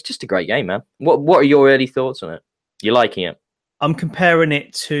just a great game, man. What are your early thoughts on it? You liking it? I'm comparing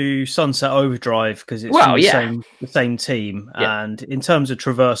it to Sunset Overdrive because it's the same team. Yeah. And in terms of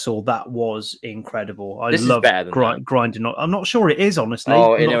traversal, that was incredible. I love grinding. I'm not sure it is, honestly.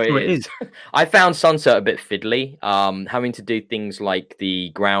 Oh, it is. I found Sunset a bit fiddly. Having to do things like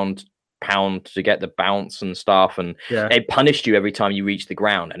the ground pound to get the bounce and stuff, and it punished you every time you reached the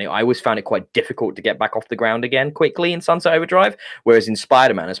ground, and I always found it quite difficult to get back off the ground again quickly in Sunset Overdrive, whereas in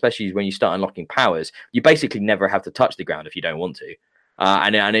Spider-Man, especially when you start unlocking powers, you basically never have to touch the ground if you don't want to,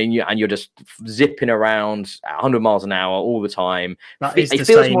 and you're just zipping around 100 miles an hour all the time. It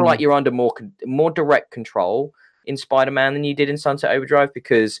feels more like you're under more direct control in Spider-Man than you did in Sunset Overdrive,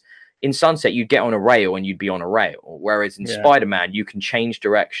 because in Sunset, you'd get on a rail and you'd be on a rail, whereas in Spider-Man, you can change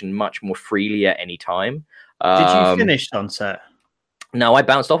direction much more freely at any time. Did you finish Sunset? No, I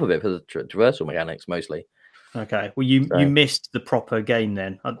bounced off of it for the traversal mechanics mostly. Okay, well, you missed the proper game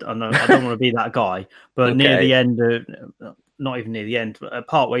then. I don't want to be that guy, but near the end, not even near the end, but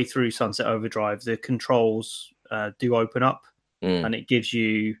partway through Sunset Overdrive, the controls do open up, and it gives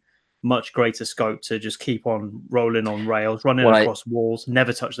you much greater scope to just keep on rolling on rails, running across walls,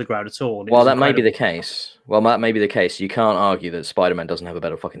 never touch the ground at all. Well, that may be the case. You can't argue that Spider-Man doesn't have a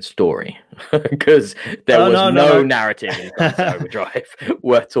better fucking story, because there was no narrative in Sunset Overdrive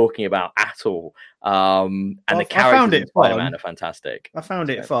worth talking about at all. And the characters in Spider-Man are fantastic. I found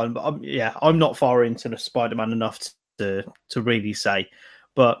it fun, but I'm not far into the Spider-Man enough to really say.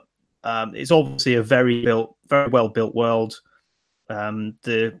 But it's obviously a very well built world.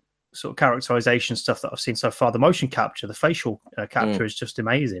 The sort of characterization stuff that I've seen so far, the motion capture, the facial capture is just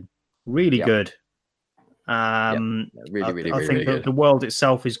amazing. Really good. Really I think the world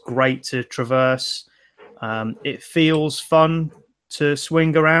itself is great to traverse. It feels fun to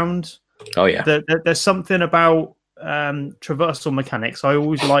swing around. Oh yeah. There's something about traversal mechanics. I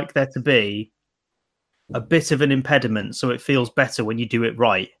always like there to be a bit of an impediment, so it feels better when you do it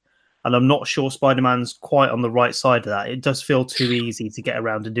right. And I'm not sure Spider-Man's quite on the right side of that. It does feel too easy to get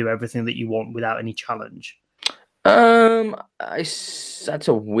around and do everything that you want without any challenge. That's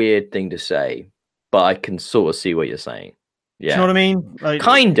a weird thing to say, but I can sort of see what you're saying. Yeah, do you know what I mean?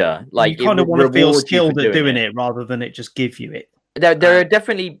 Kinda. Like, you kind of want to feel skilled at doing it rather than it just give you it. There is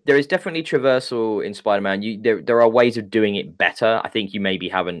definitely traversal in Spider-Man. There are ways of doing it better. I think you maybe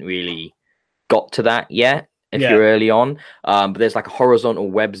haven't really got to that yet. If you're early on, but there's like a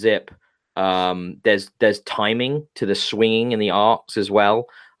horizontal web zip. There's timing to the swinging and the arcs as well,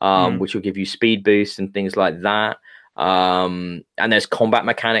 which will give you speed boosts and things like that. And there's combat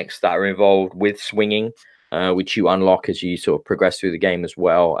mechanics that are involved with swinging, which you unlock as you sort of progress through the game as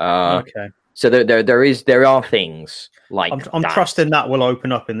well. Okay. So there are things like I'm trusting that will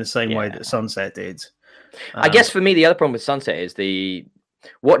open up in the same way that Sunset did. I guess for me, the other problem with Sunset is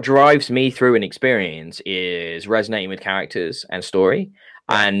what drives me through an experience is resonating with characters and story.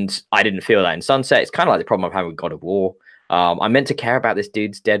 And I didn't feel that in Sunset. It's kind of like the problem I'm having with God of War. I'm meant to care about this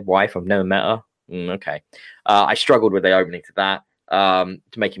dude's dead wife. I've never met her. Okay. I struggled with the opening to that,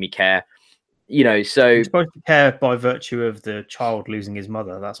 to making me care. So you're supposed to care by virtue of the child losing his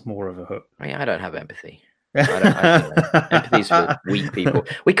mother. That's more of a hook. I don't have empathy. Empathy's for weak people.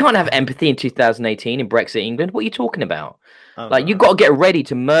 We can't have empathy in 2018 in Brexit England. What are you talking about? You've got to get ready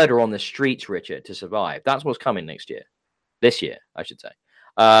to murder on the streets, Richard, to survive. That's what's coming this year, I should say.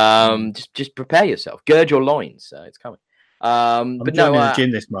 Just prepare yourself, gird your loins. It's coming. But no, the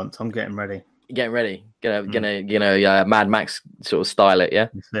gym this month. I'm getting ready. Gonna Mad Max sort of style it. Yeah,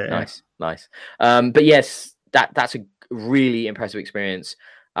 nice. But yes, that's a really impressive experience.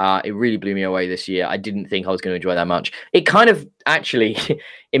 It really blew me away this year. I didn't think I was going to enjoy that much. It kind of actually,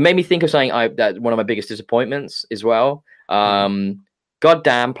 it made me think of something that one of my biggest disappointments as well.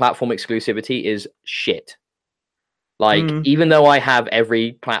 Goddamn platform exclusivity is shit. Even though I have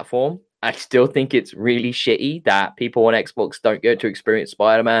every platform, I still think it's really shitty that people on Xbox don't get to experience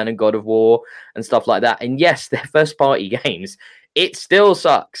Spider-Man and God of War and stuff like that. And yes, they're first-party games. It still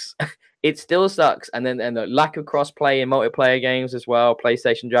sucks. it still sucks. And then the lack of cross-play in multiplayer games as well.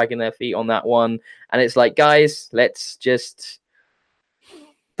 PlayStation dragging their feet on that one. And it's like, guys, let's just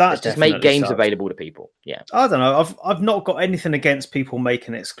make games available to people. Yeah. I don't know. I've not got anything against people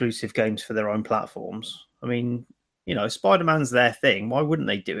making exclusive games for their own platforms. I mean, Spider-Man's their thing. Why wouldn't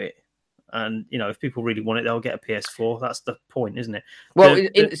they do it? And, if people really want it, they'll get a PS4. That's the point, isn't it? Well,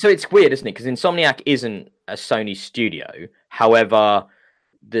 so it's weird, isn't it? Because Insomniac isn't a Sony studio. However,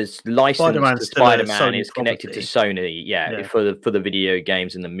 this license to Spider-Man is connected to Sony, for the video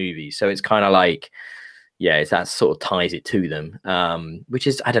games and the movies. So it's kind of like, it's that sort of ties it to them, which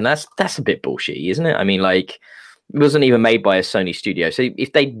is, I don't know, that's a bit bullshit, isn't it? I mean, like, it wasn't even made by a Sony studio. So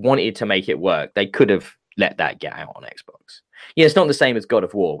if they wanted to make it work, they could have let that get out on Xbox. Yeah, it's not the same as God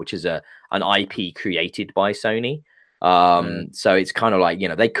of War, which is an IP created by Sony. So it's kind of like,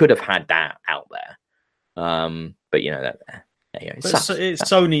 they could have had that out there. But it's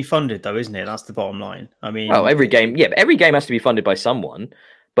Sony funded though, isn't it? That's the bottom line. I mean, every game has to be funded by someone,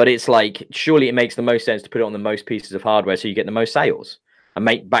 but it's like, surely it makes the most sense to put it on the most pieces of hardware so you get the most sales and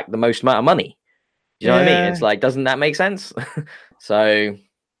make back the most amount of money. You know what I mean? It's like, doesn't that make sense? So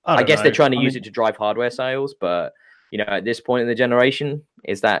I guess they're trying to use it to drive hardware sales, but at this point in the generation,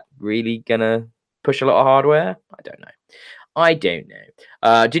 is that really gonna push a lot of hardware? I don't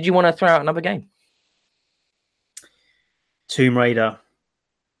know. Did you want to throw out another game? Tomb Raider,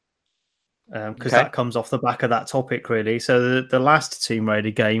 because that comes off the back of that topic, really. So the last Tomb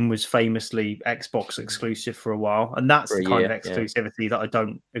Raider game was famously Xbox exclusive for a while, and that's the kind of exclusivity that I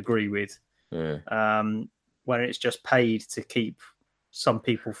don't agree with. When it's just paid to keep some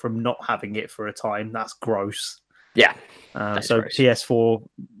people from not having it for a time, that's gross. Yeah. So gross. PS4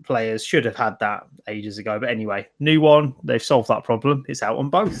 players should have had that ages ago. But anyway, new one, they've solved that problem. It's out on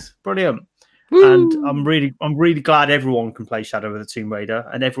both. Brilliant. Woo! And I'm really glad everyone can play Shadow of the Tomb Raider,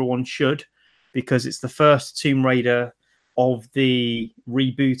 and everyone should, because it's the first Tomb Raider of the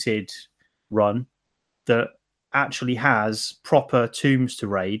rebooted run that actually has proper tombs to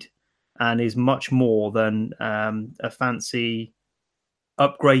raid and is much more than a fancy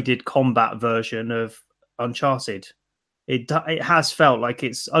upgraded combat version of Uncharted. It has felt like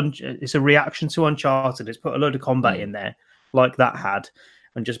it's a reaction to Uncharted. It's put a load of combat in there like that had,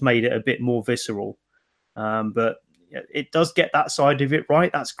 and just made it a bit more visceral. But it does get that side of it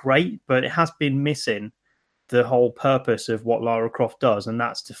right. That's great, but it has been missing the whole purpose of what Lara Croft does, and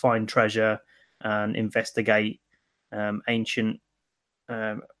that's to find treasure and investigate ancient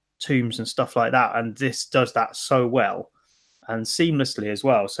tombs and stuff like that. And this does that so well and seamlessly as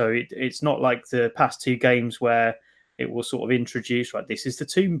well. So it's not like the past two games where it will sort of introduce, right, this is the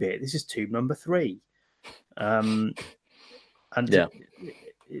tomb bit, this is tomb number 3.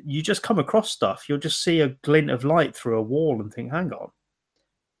 You just come across stuff, you'll just see a glint of light through a wall and think, hang on,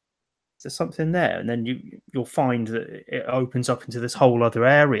 there's something there. And then you'll find that it opens up into this whole other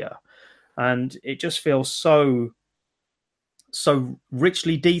area. And it just feels so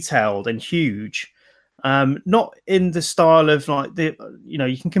richly detailed and huge. Not in the style of like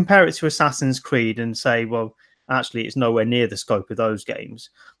you can compare it to Assassin's Creed and say, well, actually it's nowhere near the scope of those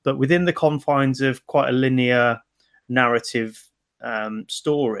games, but within the confines of quite a linear narrative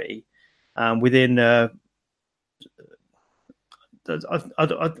story, within I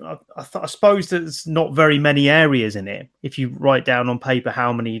suppose there's not very many areas in it if you write down on paper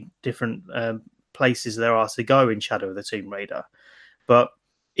how many different places there are to go in Shadow of the Tomb Raider, but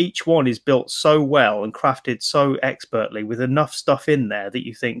each one is built so well and crafted so expertly with enough stuff in there that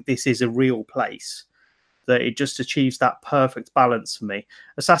you think this is a real place, that it just achieves that perfect balance for me.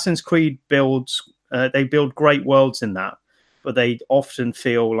 Assassin's Creed they build great worlds in that, but they often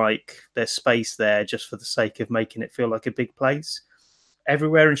feel like there's space there just for the sake of making it feel like a big place.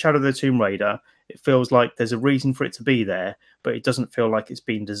 Everywhere in Shadow of the Tomb Raider, it feels like there's a reason for it to be there, but it doesn't feel like it's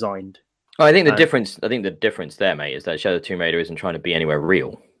been designed. Oh, I think the difference there, mate, is that Shadow of the Tomb Raider isn't trying to be anywhere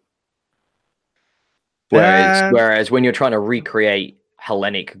real. Whereas when you're trying to recreate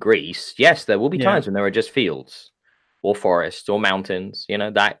Hellenic Greece, yes, there will be times when there are just fields or forests or mountains.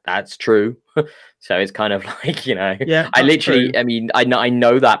 That's true. So it's kind of like, I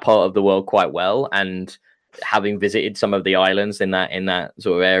know that part of the world quite well, and having visited some of the islands in that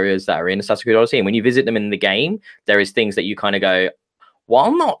sort of areas that are in Assassin's Creed Odyssey, and when you visit them in the game, there is things that you kind of go,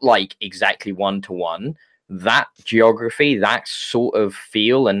 while not like exactly one-to-one, that geography, that sort of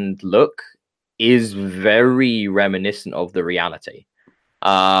feel and look is very reminiscent of the reality.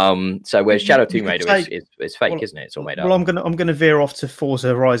 So whereas Shadow of Tomb Raider is fake, isn't it? It's all made up. Well, I'm gonna veer off to Forza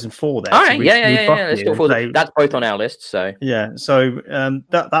Horizon 4 there. All right, yeah. Let's do Forza. That's both on our list. So yeah, so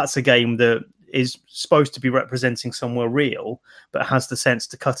that's a game that is supposed to be representing somewhere real, but has the sense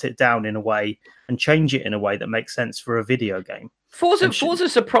to cut it down in a way and change it in a way that makes sense for a video game. Forza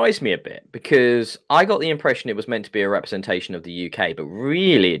surprised me a bit because I got the impression it was meant to be a representation of the UK, but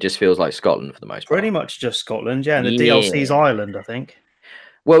really it just feels like Scotland for the most part. Pretty much just Scotland, yeah. And the DLC's Ireland, I think.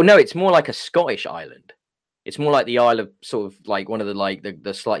 Well, no, it's more like a Scottish island. It's more like the Isle of sort of like one of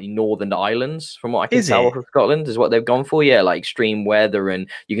the slightly northern islands, from what I can tell of Scotland, is what they've gone for. Yeah, like extreme weather, and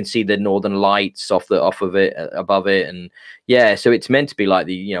you can see the northern lights off of it, above it, and yeah. So it's meant to be like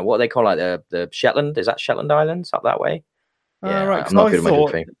the what they call like the Shetland. Is that Shetland Islands up that way? Yeah, right. I'm not good at my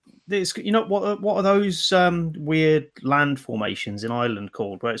geography. What are those weird land formations in Ireland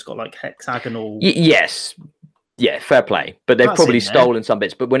called, where it's got like hexagonal? Yes, yeah, fair play. But they've probably stolen some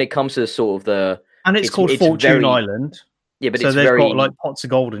bits. But when it comes to sort of it's called Fortune Island. Yeah, but so they've got like pots of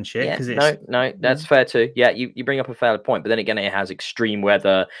gold and shit. Yeah, no, that's fair too. Yeah, you bring up a fair point. But then again, it has extreme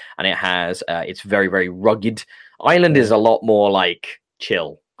weather and it has it's very, very rugged. Ireland is a lot more like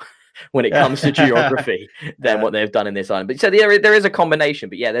chill when it comes to geography than what they've done in this island. But so there is a combination.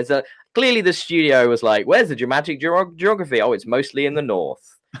 But yeah, clearly the studio was like, where's the dramatic geography? Oh, it's mostly in the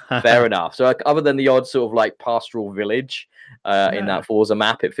north. Fair enough. So other than the odd sort of like pastoral village in that Forza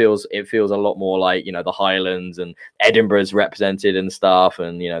map, it feels a lot more like the Highlands, and Edinburgh's represented and stuff,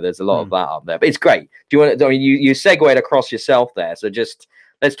 and there's a lot of that up there. But it's great. Do you want to? I mean, you segued across yourself there, so just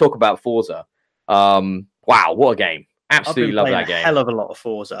let's talk about Forza. Wow, what a game! Absolutely love that game. Hell of a lot of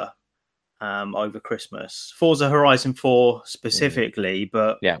Forza over Christmas. Forza Horizon 4 specifically,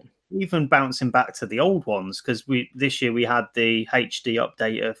 but even bouncing back to the old ones, because this year we had the HD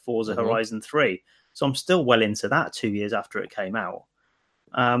update of Forza Horizon 3. So I'm still well into that 2 years after it came out.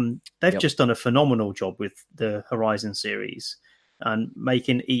 They've just done a phenomenal job with the Horizon series and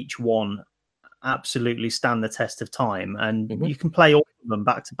making each one absolutely stand the test of time. And you can play all of them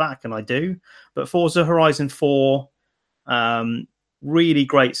back to back, and I do. But Forza Horizon 4, really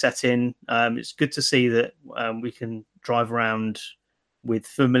great setting. It's good to see that we can drive around with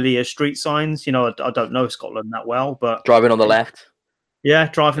familiar street signs. I don't know Scotland that well, but driving on the left. Yeah,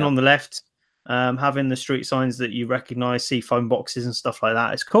 driving on the left. Having the street signs that you recognize, see phone boxes and stuff like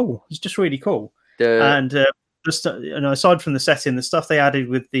that. It's cool. It's just really cool. And just aside from the setting, the stuff they added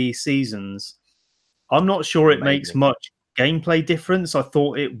with the seasons, I'm not sure it makes much gameplay difference. I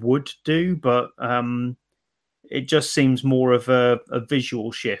thought it would do, but it just seems more of a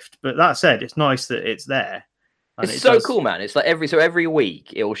visual shift. But that said, it's nice that it's there. It's so cool, man. It's like every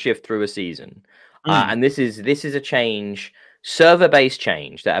week it will shift through a season, and this is a change. Server-based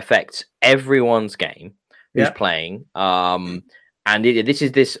change that affects everyone's game who's playing. They've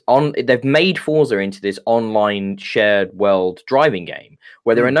made Forza into this online shared world driving game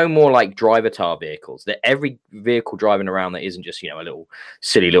where there are no more like drivatar vehicles. That every vehicle driving around that isn't just a little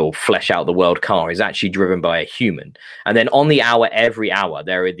silly little flesh out the world car is actually driven by a human. And then on the hour, every hour,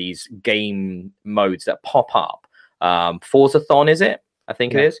 there are these game modes that pop up. Forzathon, is it? I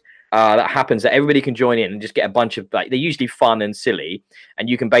think it is. That happens, that everybody can join in and just get a bunch of they're usually fun and silly, and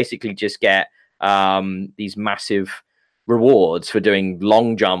you can basically just get these massive rewards for doing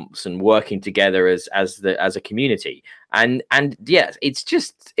long jumps and working together as a community. And yes,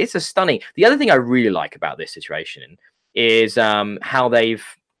 it's a stunning. The other thing I really like about this situation is how they've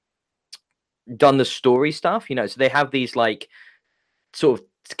done the story stuff. So they have these like sort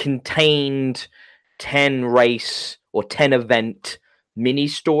of contained 10 race or 10 event mini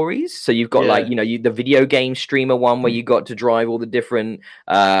stories. So you've got the video game streamer one where you got to drive all the different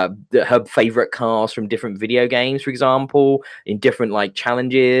her favorite cars from different video games, for example, in different like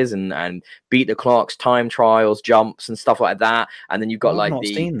challenges and beat the clocks, time trials, jumps and stuff like that. And then you've got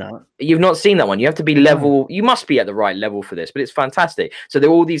you've not seen that one. You have to be level. You must be at the right level for this, but it's fantastic. So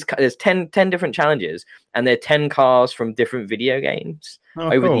there's 10 different challenges, and they're 10 cars from different video games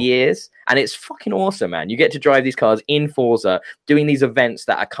over the years, and it's fucking awesome, man. You get to drive these cars in Forza, doing these events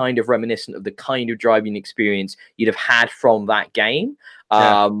that are kind of reminiscent of the kind of driving experience you'd have had from that game.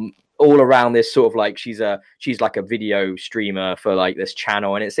 All around this sort of like she's like a video streamer for like this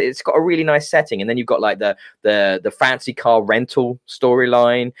channel, and it's got a really nice setting. And then you've got like the fancy car rental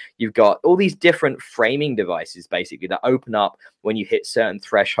storyline. You've got all these different framing devices basically that open up when you hit certain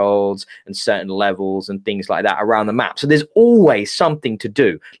thresholds and certain levels and things like that around the map. So there's always something to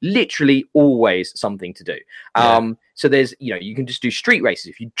do, literally always something to do. So there's, you can just do street races.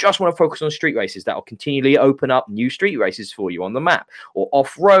 If you just want to focus on street races, that will continually open up new street races for you on the map, or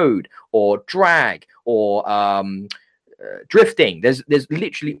off-road, or drag, or drifting. There's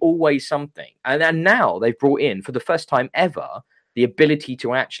literally always something. And then now they've brought in, for the first time ever, the ability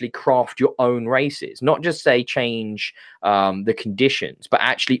to actually craft your own races, not just say change the conditions, but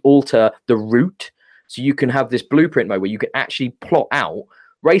actually alter the route. So you can have this blueprint mode where you can actually plot out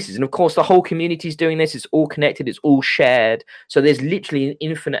races. And of course, the whole community is doing this. It's all connected. It's all shared. So there's literally an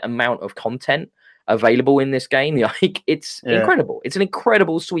infinite amount of content available in this game. Like, it's incredible. It's an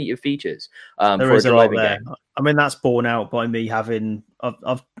incredible suite of features for a driving game. I mean, that's borne out by me having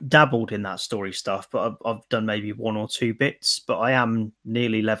I've dabbled in that story stuff, but I've done maybe 1 or 2 bits, but I am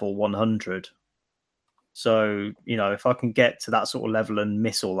nearly level 100. So, you know, if I can get to that sort of level and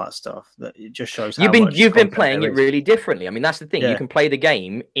miss all that stuff, that it just shows how you've been playing it really differently. I mean, that's the thing. You can play the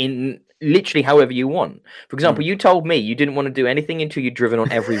game in literally however you want. For example, you told me you didn't want to do anything until you'd driven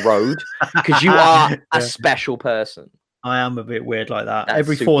on every road because you are a special person. I am a bit weird like that.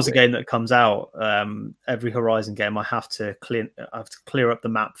 Every Forza game that comes out, every Horizon game, I have to clear up the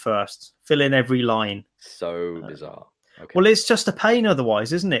map first, fill in every line. So bizarre. Okay. Well, it's just a pain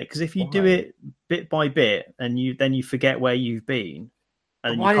otherwise, isn't it? Because if you do it bit by bit, and then you forget where you've been.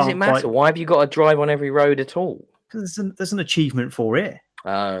 And why does it matter? Why have you got to drive on every road at all? Because there's an achievement for it.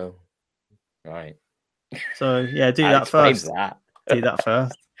 Oh, right. So yeah, do that first. Do that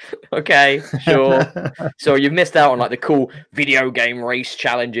first. Okay, sure. So you've missed out on like the cool video game race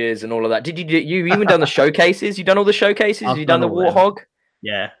challenges and all of that. Did you even done the showcases? You done all the showcases? Have you done the Warthog?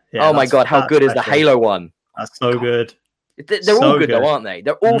 Yeah. Oh my god, how good is the Halo one? That's so good. They're all good though, aren't they?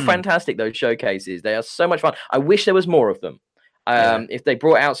 They're all fantastic, those showcases. They are so much fun. I wish there was more of them. If they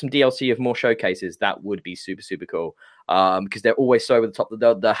brought out some DLC of more showcases, that would be super, super cool. Because they're always so over the top.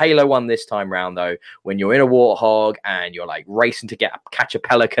 The Halo one this time round, though, when you're in a Warthog and you're like racing to catch a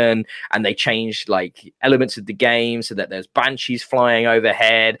pelican, and they change like elements of the game so that there's banshees flying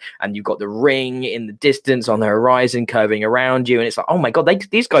overhead, and you've got the ring in the distance on the horizon curving around you, and it's like, oh my god,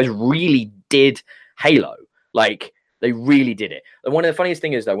 these guys really did Halo. Like, they really did it. And one of the funniest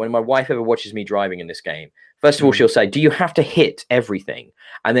things is, though, when my wife ever watches me driving in this game, first of all, she'll say, do you have to hit everything?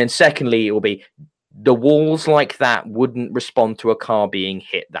 And then secondly, it will be, the walls like that wouldn't respond to a car being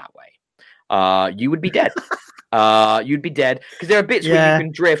hit that way. You would be dead. You'd be dead. Because there are bits where you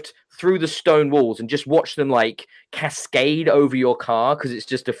can drift through the stone walls and just watch them like cascade over your car because it's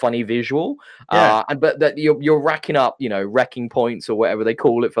just a funny visual. But that you're racking up, wrecking points or whatever they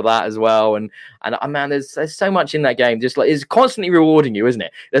call it for that as well. And man, there's so much in that game. Just like, it's constantly rewarding you, isn't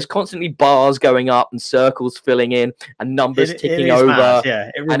it? There's constantly bars going up and circles filling in and numbers ticking over. Mad, yeah,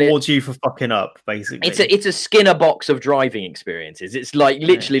 it rewards you for fucking up, basically. It's a Skinner box of driving experiences. It's like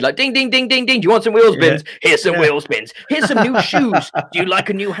literally like ding, ding, ding, ding, ding. Do you want some wheel spins? Here's some wheel spins. Here's some new shoes. Do you like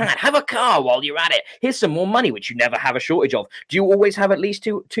a new hat? Have a car while you're at it. Here's some more money, which you never have a shortage of. Do you always have at least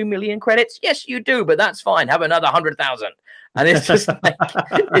 2 million credits? Yes, you do, but that's fine. Have another 100,000. And it's just like,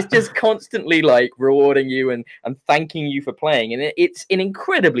 it's just constantly like rewarding you and thanking you for playing. And it's an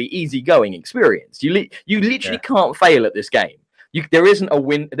incredibly easygoing experience. You literally can't fail at this game. There isn't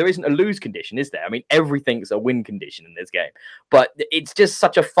a lose condition, is there? I mean, everything's a win condition in this game. But it's just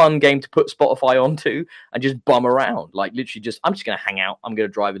such a fun game to put Spotify onto and just bum around. Like, literally I'm just going to hang out. I'm going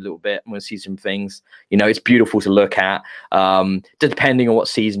to drive a little bit. I'm going to see some things. It's beautiful to look at. Depending on what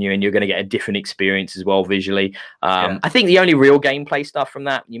season you're in, you're going to get a different experience as well visually. I think the only real gameplay stuff from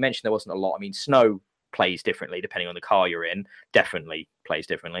that, you mentioned there wasn't a lot. I mean, snow plays differently depending on the car you're in. Definitely plays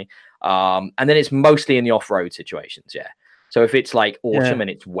differently. And then it's mostly in the off-road situations, So if it's like autumn and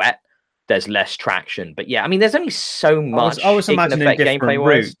it's wet, there's less traction. But yeah, I mean, there's only so much. I was imagining different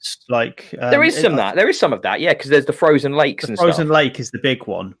routes. Like there is some of that, because there's the frozen lakes and stuff. Frozen lake is the big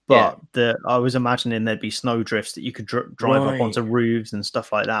one, but I was imagining there'd be snow drifts that you could drive up onto roofs and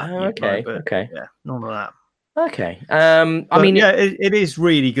stuff like that. Okay. Yeah, none of that. Okay. It is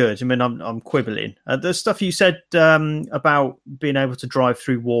really good. I mean, I'm quibbling. The stuff you said about being able to drive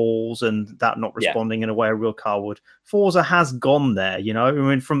through walls and that not responding in a way a real car would. Forza has gone there, I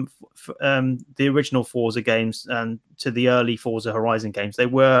mean, from the original Forza games to the early Forza Horizon games, they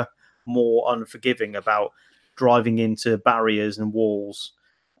were more unforgiving about driving into barriers and walls.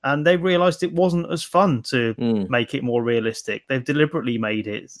 And they realised it wasn't as fun to make it more realistic. They've deliberately made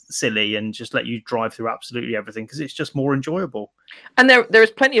it silly and just let you drive through absolutely everything because it's just more enjoyable. And there is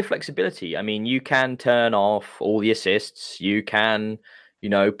plenty of flexibility. I mean, you can turn off all the assists. You can,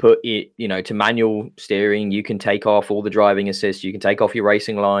 put it, to manual steering. You can take off all the driving assists. You can take off your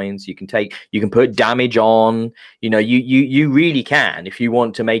racing lines. You can put damage on. You really can, if you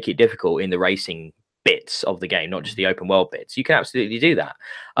want to make it difficult in the racing bits of the game, not just the open world bits. You can absolutely do that,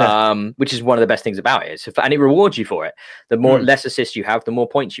 which is one of the best things about it. And it rewards you for it. The more less assists you have, the more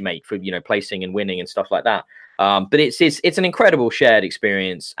points you make for placing and winning and stuff like that. But it's an incredible shared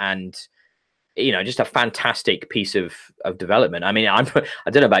experience, and just a fantastic piece of development. I mean, I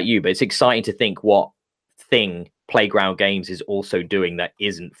don't know about you, but it's exciting to think what thing Playground Games is also doing that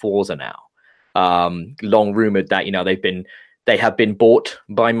isn't Forza now. Long rumored that they have been bought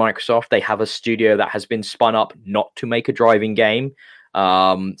by Microsoft. They have a studio that has been spun up not to make a driving game.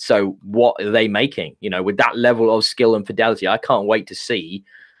 So what are they making? With that level of skill and fidelity, I can't wait to see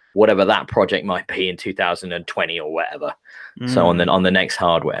whatever that project might be in 2020 or whatever. So on the next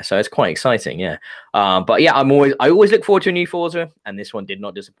hardware. So it's quite exciting, yeah. But yeah, I always look forward to a new Forza, and this one did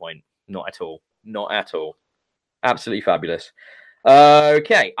not disappoint. Not at all. Not at all. Absolutely fabulous.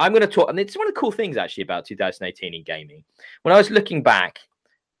 Okay, I'm going to talk, and it's one of the cool things actually about 2018 in gaming. When I was looking back,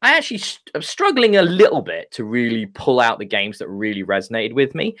 I actually am struggling a little bit to really pull out the games that really resonated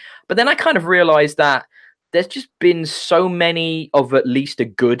with me. But then I kind of realized that there's just been so many of at least a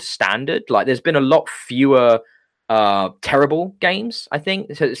good standard. Like there's been a lot fewer terrible games, I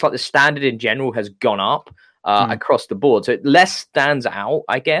think. So it's like the standard in general has gone up across the board. So it less stands out,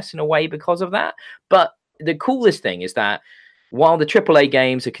 I guess, in a way because of that. But the coolest thing is that while the AAA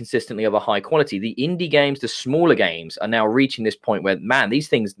games are consistently of a high quality, the indie games, the smaller games, are now reaching this point where, man, these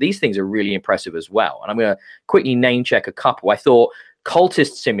things are really impressive as well. And I'm going to quickly name check a couple. I thought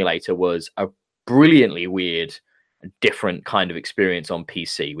Cultist Simulator was a brilliantly weird, different kind of experience on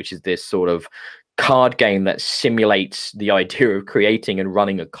PC, which is this sort of card game that simulates the idea of creating and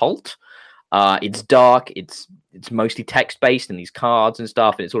running a cult. It's dark. It's mostly text-based and these cards and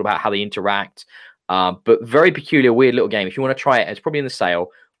stuff, and it's all about how they interact. But very peculiar, weird little game. If you want to try it, it's probably in the sale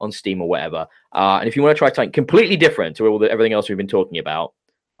on Steam or whatever. And if you want to try something completely different to everything else we've been talking about,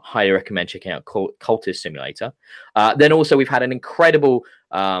 highly recommend checking out Cultist Simulator. Then also we've had an incredible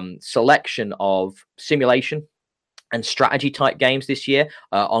selection of simulation and strategy type games this year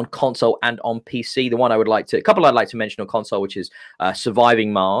on console and on PC. A couple I'd like to mention on console, which is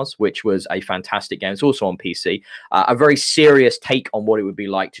Surviving Mars, which was a fantastic game. It's also on PC. A very serious take on what it would be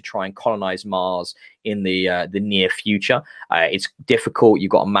like to try and colonize Mars in the near future. It's difficult.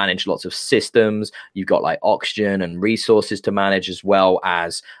 You've got to manage lots of systems. You've got like oxygen and resources to manage, as well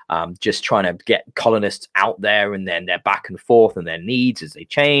as just trying to get colonists out there, and then their back and forth and their needs as they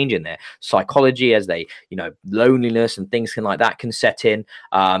change, and their psychology as they, loneliness and things like that can set in.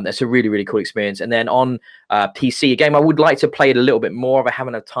 That's a really, really cool experience. And then on PC, a game I would like to play it a little bit more, but I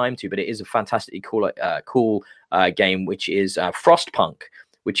haven't had time to, but it is a fantastically cool game, which is Frostpunk,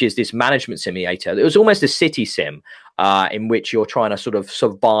 which is this management simulator. It was almost a city sim in which you're trying to sort of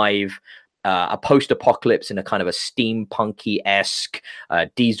survive a post-apocalypse in a kind of a steampunky-esque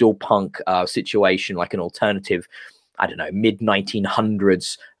diesel punk situation, like an alternative, I don't know,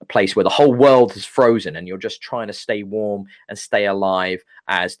 mid-1900s place where the whole world is frozen and you're just trying to stay warm and stay alive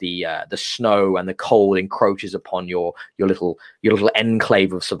as the snow and the cold encroaches upon your little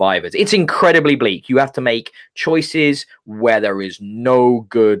enclave of survivors. It's incredibly bleak. You have to make choices where there is no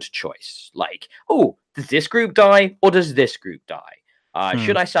good choice. Like, oh, does this group die or does this group die?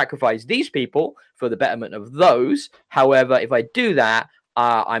 Should I sacrifice these people for the betterment of those? However, if I do that,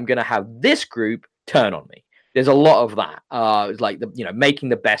 I'm going to have this group turn on me. There's a lot of that. It's like making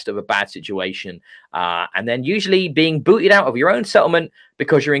the best of a bad situation, and then usually being booted out of your own settlement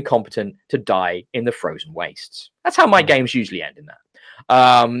because you're incompetent to die in the frozen wastes. That's how my games usually end in that.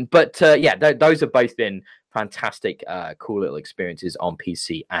 Those have both been fantastic, cool little experiences on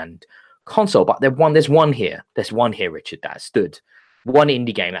PC and console. But there's one here, Richard, that stood. One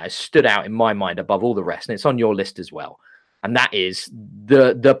indie game that has stood out in my mind above all the rest, and it's on your list as well. And that is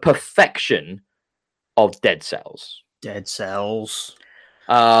the perfection of Dead Cells. Dead Cells.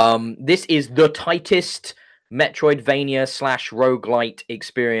 This is the tightest Metroidvania / roguelite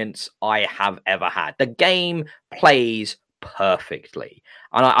experience I have ever had. The game plays perfectly.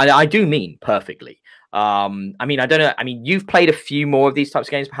 And I do mean perfectly. I don't know. You've played a few more of these types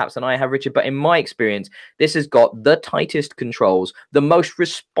of games perhaps than I have, Richard, but in my experience, this has got the tightest controls, the most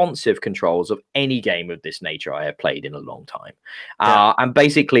responsive controls of any game of this nature I have played in a long time. And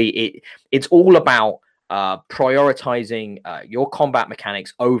basically it's all about prioritizing your combat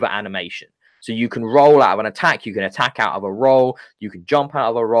mechanics over animation. So you can roll out of an attack, you can attack out of a roll, you can jump out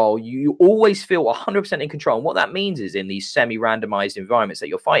of a roll. You always feel 100% in control. And what that means is, in these semi-randomized environments that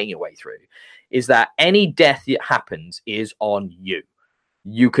you're fighting your way through, is that any death that happens is on you.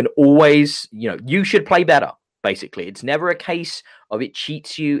 You can always, you should play better, basically. It's never a case of it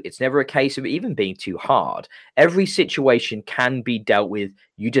cheats you. It's never a case of it even being too hard. Every situation can be dealt with.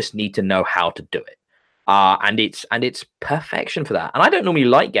 You just need to know how to do it. And it's perfection for that. And I don't normally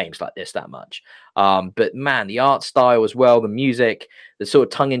like games like this that much. But man, the art style as well, the music, the sort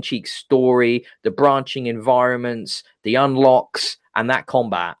of tongue-in-cheek story, the branching environments, the unlocks, and that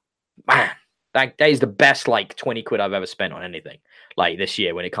combat, man, That is the best like 20 quid I've ever spent on anything like this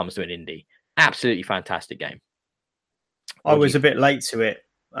year when it comes to an indie. Absolutely fantastic game. I was a bit late to it.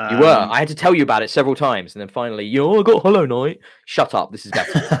 You were. I had to tell you about it several times, and then finally, I got Hollow Knight. Shut up. This is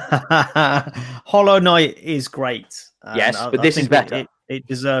better. Hollow Knight is great. Yes, but this is better. It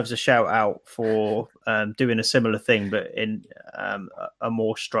deserves a shout out for doing a similar thing, but in a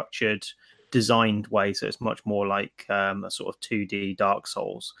more structured, designed way. So it's much more like a sort of 2D Dark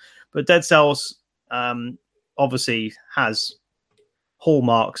Souls. But Dead Cells obviously has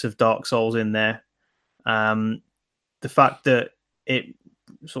hallmarks of Dark Souls in there. The fact that it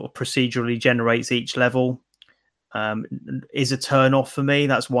sort of procedurally generates each level is a turn off for me.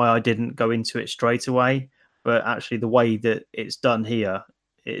 That's why I didn't go into it straight away. But actually, the way that it's done here,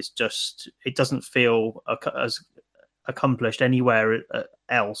 it doesn't feel as accomplished anywhere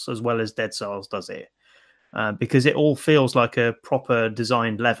else as well as Dead Cells does it, because it all feels like a proper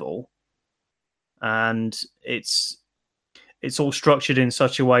designed level, and it's all structured in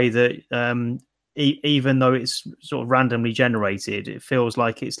such a way that even though it's sort of randomly generated, it feels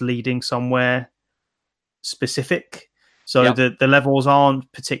like it's leading somewhere specific. So the levels aren't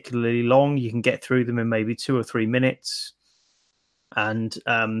particularly long. You can get through them in maybe 2 or 3 minutes. And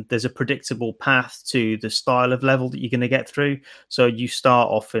there's a predictable path to the style of level that you're going to get through. So you start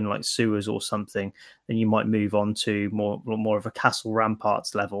off in like sewers or something, and you might move on to more of a castle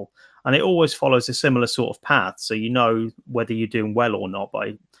ramparts level. And it always follows a similar sort of path. So you know whether you're doing well or not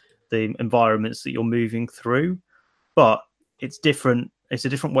by the environments that you're moving through. But it's different. It's a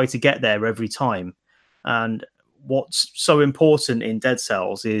different way to get there every time. And what's so important in Dead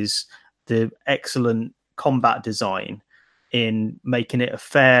Cells is the excellent combat design in making it a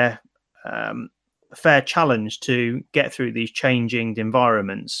fair challenge to get through these changing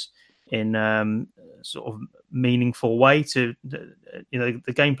environments in sort of meaningful way. To the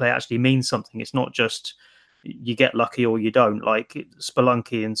gameplay actually means something. It's not just you get lucky or you don't. Like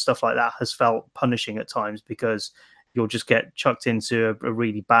Spelunky and stuff like that has felt punishing at times because you'll just get chucked into a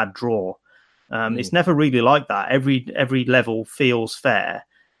really bad draw. It's never really like that. Every level feels fair,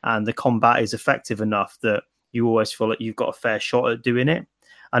 and the combat is effective enough that you always feel like you've got a fair shot at doing it.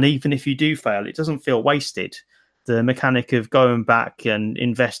 And even if you do fail, it doesn't feel wasted. The mechanic of going back and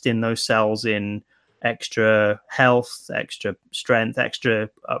investing those cells in extra health, extra strength, extra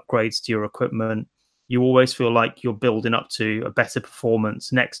upgrades to your equipment, you always feel like you're building up to a better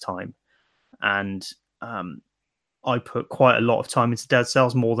performance next time. And I put quite a lot of time into Dead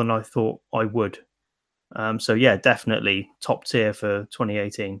Cells, more than I thought I would. So yeah, definitely top tier for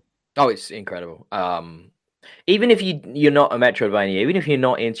 2018. Oh, it's incredible. Even if you're not a Metroidvania, even if you're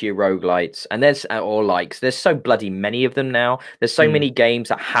not into your roguelites, and there's so bloody many of them now. There's so many games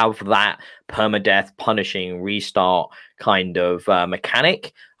that have that permadeath, punishing, restart kind of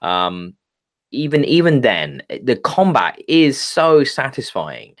mechanic. Even then, the combat is so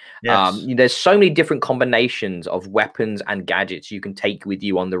satisfying. Yes. There's so many different combinations of weapons and gadgets you can take with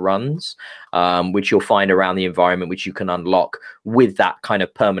you on the runs, which you'll find around the environment, which you can unlock with that kind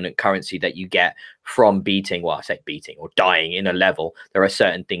of permanent currency that you get from beating or dying in a level. There are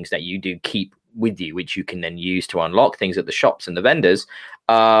certain things that you do keep with you, which you can then use to unlock things at the shops and the vendors,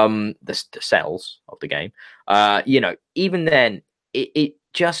 the cells of the game. Even then, it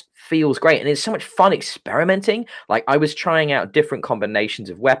just feels great, and it's so much fun experimenting. Like, I was trying out different combinations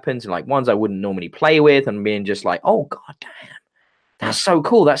of weapons and like ones I wouldn't normally play with, and being just like, oh god damn, that's so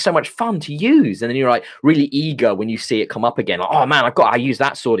cool, that's so much fun to use. And then you're like really eager when you see it come up again, like, oh man, I use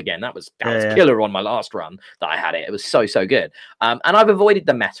that sword again. That was killer on my last run that I had it was so good. And I've avoided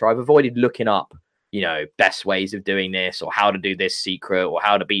the meta. I've avoided looking up best ways of doing this, or how to do this secret, or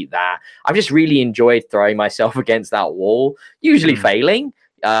how to beat that. I've just really enjoyed throwing myself against that wall, usually failing,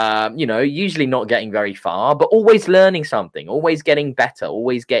 usually not getting very far, but always learning something, always getting better,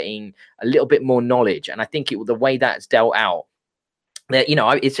 always getting a little bit more knowledge. And I think the way that's dealt out, that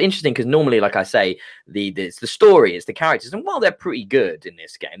it's interesting because normally, like I say, it's the story, it's the characters, and while they're pretty good in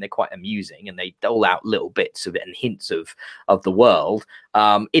this game, they're quite amusing and they dole out little bits of it and hints of the world.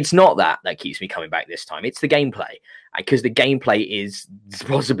 It's not that keeps me coming back this time. It's the gameplay, because the gameplay is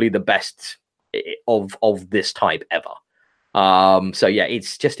possibly the best of this type ever. So yeah,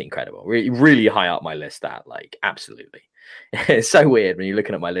 it's just incredible. Really high up my list. That absolutely. It's so weird when you're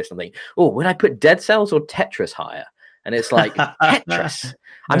looking at my list and think, oh, would I put Dead Cells or Tetris higher? And it's like Tetris.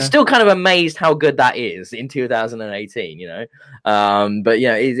 I'm still kind of amazed how good that is in 2018, but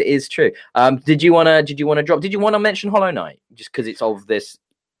yeah, it is true. Did you want to mention Hollow Knight just because it's of this?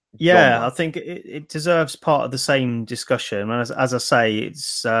 Yeah, genre? I think it deserves part of the same discussion. As I say,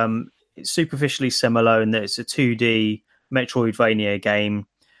 it's superficially similar in that it's a 2D Metroidvania game.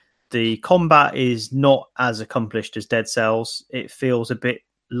 The combat is not as accomplished as Dead Cells. It feels a bit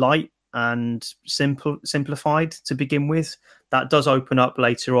light and simplified to begin with. That does open up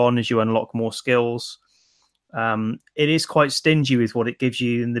later on as you unlock more skills. It is quite stingy with what it gives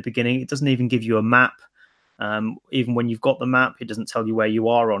you in the beginning. It doesn't even give you a map. Even when you've got the map, it doesn't tell you where you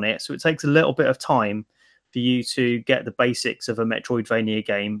are on it. So it takes a little bit of time for you to get the basics of a Metroidvania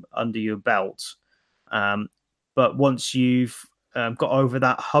game under your belt. But once you've got over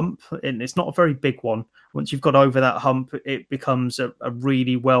that hump, and it's not a very big one, once you've got over that hump, it becomes a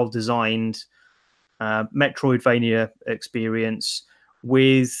really well-designed Metroidvania experience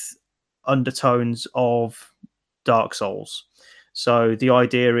with undertones of Dark Souls. So the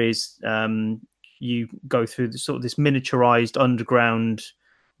idea is you go through this miniaturized underground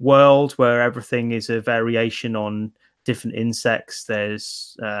world where everything is a variation on different insects.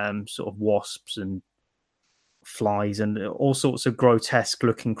 There's sort of wasps and flies and all sorts of grotesque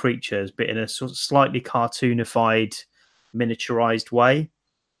looking creatures, but in a sort of slightly cartoonified, miniaturized way.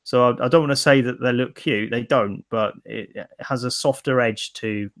 So I don't want to say that they look cute. They don't, but it has a softer edge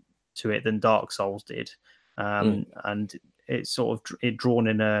to it than Dark Souls did. And it's sort of drawn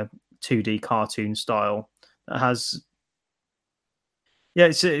in a 2D cartoon style that has,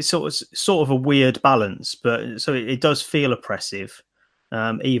 it's sort of a weird balance, but so it does feel oppressive,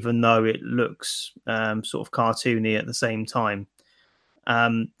 even though it looks sort of cartoony at the same time.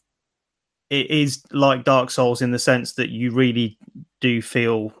 It is like Dark Souls in the sense that you really do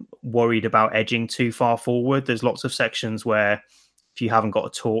feel worried about edging too far forward. There's lots of sections where if you haven't got a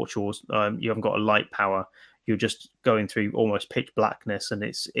torch or you haven't got a light power, you're just going through almost pitch blackness, and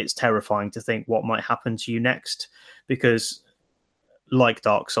it's terrifying to think what might happen to you next, because like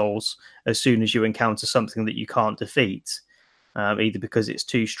Dark Souls, as soon as you encounter something that you can't defeat, either because it's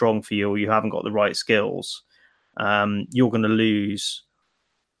too strong for you or you haven't got the right skills, you're going to lose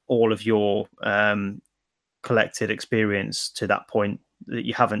all of your collected experience to that point that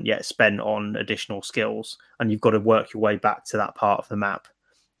you haven't yet spent on additional skills, and you've got to work your way back to that part of the map,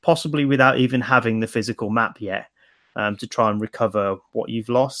 possibly without even having the physical map yet, to try and recover what you've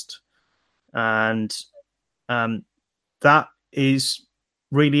lost. And that is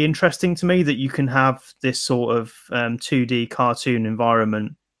really interesting to me, that you can have this sort of 2D cartoon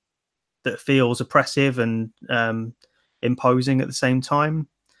environment that feels oppressive and imposing at the same time.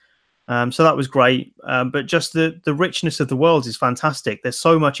 So that was great. But just the richness of the world is fantastic. There's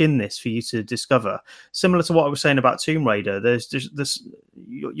so much in this for you to discover. Similar to what I was saying about Tomb Raider, there's just this,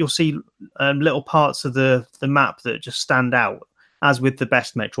 you'll see little parts of the map that just stand out, as with the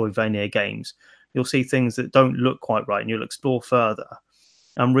best Metroidvania games. You'll see things that don't look quite right, and you'll explore further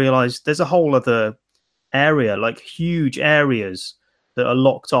and realize there's a whole other area, like huge areas that are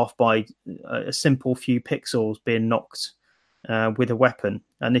locked off by a simple few pixels being knocked with a weapon.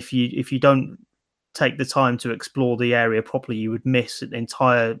 And if you don't take the time to explore the area properly, you would miss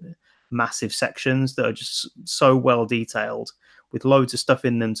entire massive sections that are just so well detailed with loads of stuff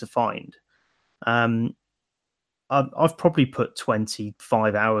in them to find. I've probably put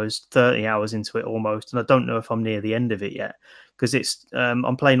 25 hours, 30 hours into it almost, and I don't know if I'm near the end of it yet, because it's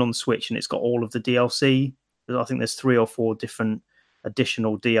I'm playing on the Switch and it's got all of the DLC. I think there's 3 or 4 different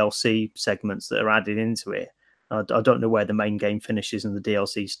additional DLC segments that are added into it. I don't know where the main game finishes and the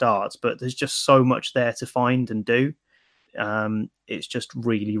DLC starts, but there's just so much there to find and do. It's just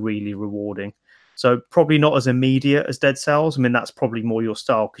really, really rewarding. So probably not as immediate as Dead Cells. I mean, that's probably more your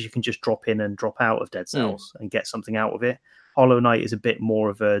style, because you can just drop in and drop out of Dead Cells and get something out of it. Hollow Knight is a bit more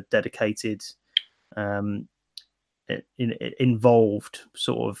of a dedicated, involved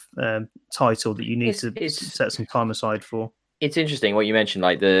sort of title that you need to set some time aside for. It's interesting what you mentioned.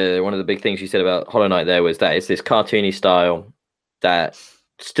 Like one of the big things you said about Hollow Knight there was that it's this cartoony style that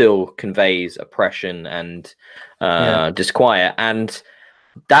still conveys oppression and disquiet, and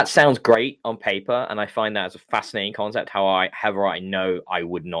that sounds great on paper. And I find that as a fascinating concept. However, I know I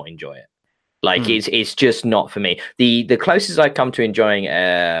would not enjoy it. Like it's just not for me. The closest I come to enjoying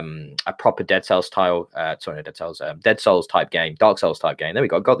a proper Dead Cells type game, Dark Souls type game. There we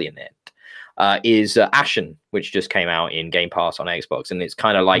go. Got the in there. Is Ashen, which just came out in Game Pass on Xbox, and it's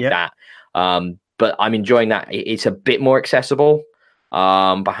kind of like that. But I'm enjoying that. It's a bit more accessible,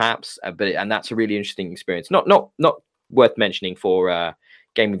 perhaps, and that's a really interesting experience. Not worth mentioning for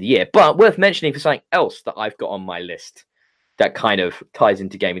Game of the Year, but worth mentioning for something else that I've got on my list that kind of ties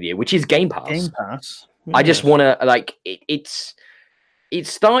into Game of the Year, which is Game Pass. Game Pass. Yes. I just want to it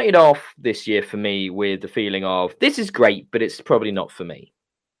started off this year for me with the feeling of this is great, but it's probably not for me,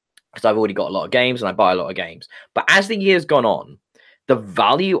 because I've already got a lot of games and I buy a lot of games. But as the year's gone on, the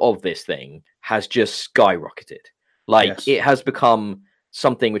value of this thing has just skyrocketed. It has become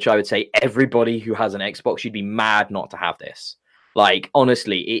something which I would say everybody who has an Xbox, you'd be mad not to have this. Like,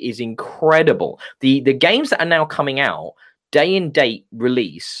 honestly, it is incredible. The games that are now coming out, day and date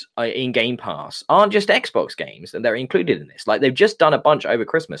release in Game Pass, aren't just Xbox games, and they're included in this. Like, they've just done a bunch over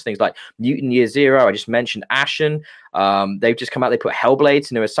Christmas. Things like Mutant Year Zero, I just mentioned Ashen. They've just come out, they put Hellblade,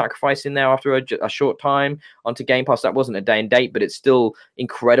 Senua's Sacrifice in there after a short time onto Game Pass. That wasn't a day and date, but it's still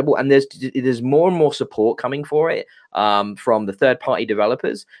incredible. And there's more and more support coming for it from the third-party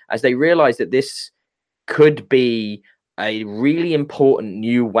developers as they realize that this could be a really important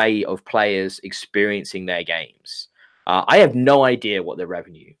new way of players experiencing their games. I have no idea what the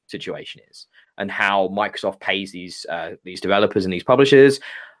revenue situation is and how Microsoft pays these developers and these publishers.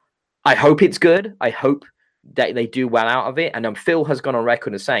 I hope it's good. I hope that they do well out of it. And Phil has gone on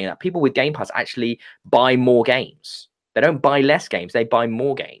record as saying that people with Game Pass actually buy more games. They don't buy less games, they buy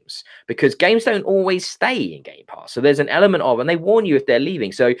more games because games don't always stay in Game Pass. So there's an element of, and they warn you if they're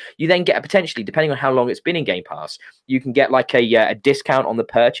leaving. So you then get potentially, depending on how long it's been in Game Pass, you can get like a discount on the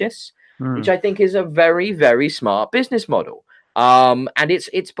purchase, which I think is a very, very smart business model. And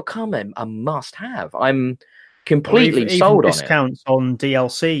it's become a must-have. I'm completely sold on it. Discounts on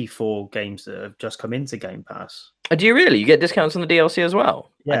DLC for games that have just come into Game Pass. Do you really? You get discounts on the DLC as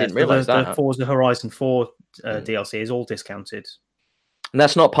well? Yeah, I didn't realize that. The Forza Horizon 4 DLC is all discounted. And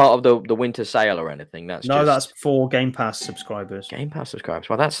that's not part of the winter sale or anything. That's for Game Pass subscribers. Game Pass subscribers.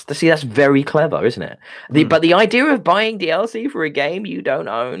 Well, that's very clever, isn't it? But the idea of buying DLC for a game you don't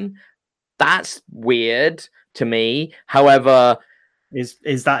own, that's weird to me. However,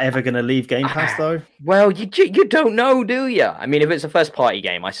 is that ever going to leave Game Pass though? Well, you don't know, do you? I mean, if it's a first party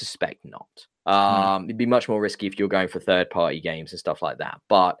game, I suspect not. It'd be much more risky if you're going for third party games and stuff like that.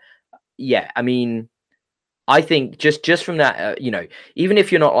 But yeah, I mean, I think just from that, even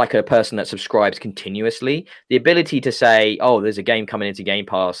if you're not like a person that subscribes continuously, the ability to say, oh, there's a game coming into Game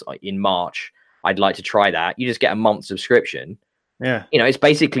Pass in March, I'd like to try that. You just get a month subscription. Yeah, it's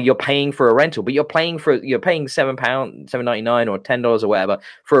basically you're paying for a rental, but you're paying £7, $7.99 or $10 or whatever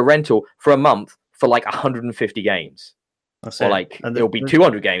for a rental for a month for like 150 games. It'll be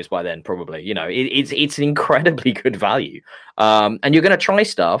 200 games by then, probably. It's an incredibly good value, and you're going to try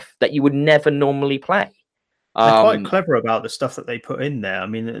stuff that you would never normally play. They're quite clever about the stuff that they put in there. I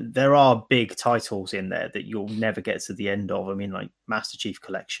mean, there are big titles in there that you'll never get to the end of. I mean, like Master Chief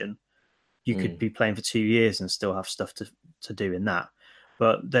Collection, you could be playing for 2 years and still have stuff to do in that.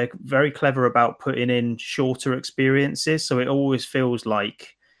 But they're very clever about putting in shorter experiences, so it always feels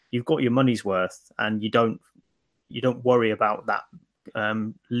like you've got your money's worth, and you don't worry about that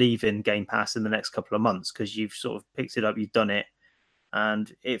leaving Game Pass in the next couple of months because you've sort of picked it up, you've done it,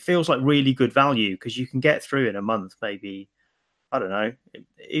 and it feels like really good value because you can get through in a month. Maybe, I don't know,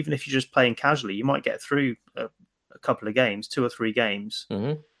 even if you're just playing casually, you might get through a couple of games, 2 or 3 games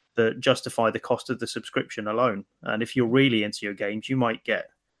that justify the cost of the subscription alone. And if you're really into your games, you might get,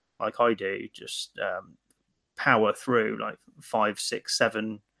 like I do, just power through like 5, 6,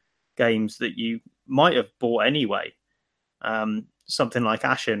 7 games that you might have bought anyway. Something like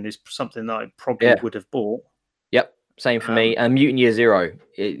Ashen is something that I probably would have bought. Yep, same for me. And Mutant Year Zero,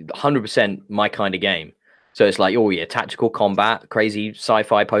 100% my kind of game. So it's like, oh yeah, tactical combat, crazy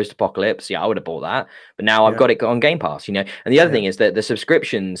sci-fi post-apocalypse. Yeah, I would have bought that. But now I've got it on Game Pass, And the other thing is that the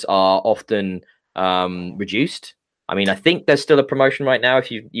subscriptions are often reduced. I mean, I think there's still a promotion right now. If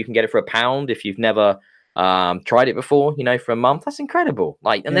you can get it for £1 if you've never tried it before, for a month. That's incredible.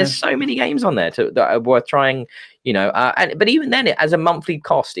 There's so many games on there that are worth trying, but even then, as a monthly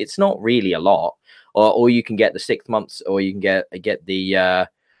cost, it's not really a lot. Or you can get the 6 months, or you can get the I've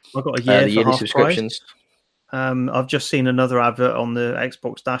got a year the yearly subscriptions. Price. I've just seen another advert on the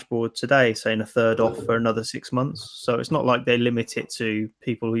Xbox dashboard today saying a third off for another 6 months. So it's not like they limit it to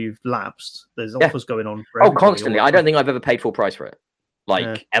people who've lapsed. There's offers going on for constantly. I don't think I've ever paid full price for it,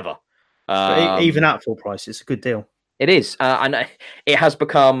 ever. Even at full price, it's a good deal. It is, and it has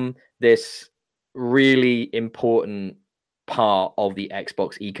become this really important part of the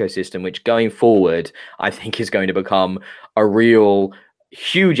Xbox ecosystem, which going forward, I think is going to become a real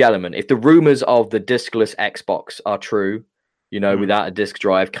huge element. If the rumors of the diskless Xbox are true, without a disk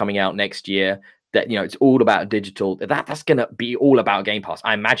drive coming out next year, that it's all about digital, that's going to be all about Game Pass.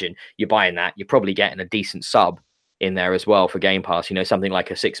 I imagine you're buying that, you're probably getting a decent sub in there as well for Game Pass, something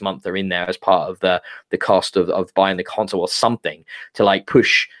like a 6-monther in there as part of the cost of buying the console or something to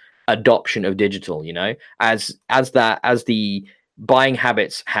push adoption of digital, as the buying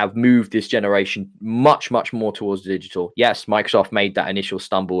habits have moved this generation much, much more towards digital. Yes, Microsoft made that initial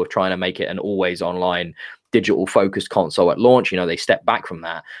stumble of trying to make it an always online digital focused console at launch. They stepped back from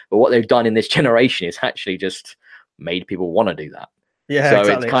that. But what they've done in this generation is actually just made people want to do that. Yeah, so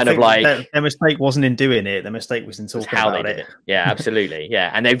exactly. it's kind of like their mistake wasn't in doing it. Their mistake was in talking about it. Yeah, absolutely.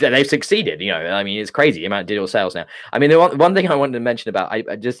 Yeah, and they've succeeded. You know, I mean, it's crazy the amount of digital sales now. I mean, the one thing I wanted to mention about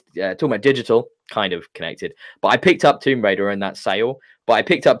I just talking about digital, kind of connected, but I picked up Tomb Raider in that sale. But I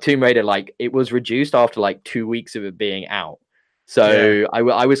picked up Tomb Raider like it was reduced after like 2 weeks of it being out. So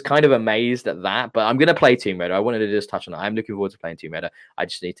I was kind of amazed at that, but I'm going to play Tomb Raider. I wanted to just touch on that. I'm looking forward to playing Tomb Raider. I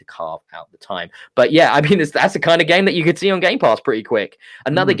just need to carve out the time. But yeah, I mean, that's the kind of game that you could see on Game Pass pretty quick.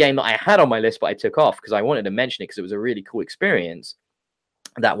 Another game that I had on my list, but I took off because I wanted to mention it because it was a really cool experience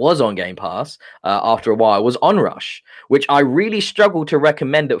that was on Game Pass after a while was Onrush, which I really struggled to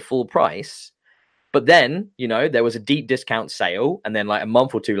recommend at full price. But then, you know, there was a deep discount sale, and then like a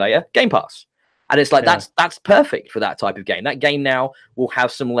month or two later, Game Pass. And it's like, that's perfect for that type of game. That game now will have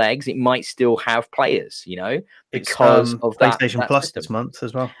some legs. It might still have players, you know, because of PlayStation Plus system. This month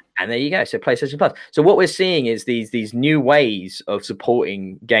as well. And there you go. So PlayStation Plus. So what we're seeing is these new ways of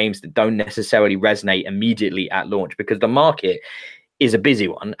supporting games that don't necessarily resonate immediately at launch, because the market is a busy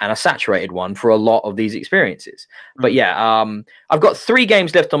one and a saturated one for a lot of these experiences. But yeah, I've got 3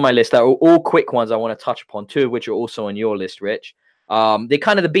 games left on my list that are all quick ones I want to touch upon, 2 of which are also on your list, Rich. They're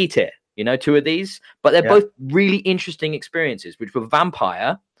kind of the B tier. You know, 2 of these, but they're both really interesting experiences, which were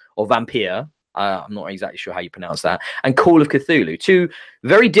Vampire or Vampire. I'm not exactly sure how you pronounce that. And Call of Cthulhu, 2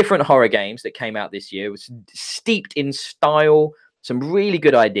 very different horror games that came out this year. It was steeped in style, some really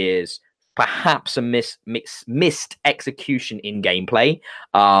good ideas, perhaps a missed execution in gameplay.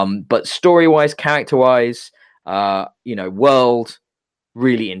 But story-wise, character-wise, you know, world,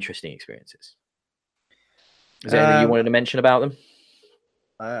 really interesting experiences. Is there anything you wanted to mention about them?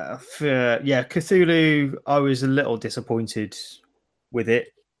 Cthulhu, I was a little disappointed with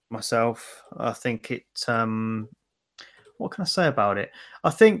it myself. I think it what can I say about it?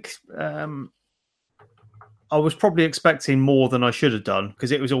 I think I was probably expecting more than I should have done,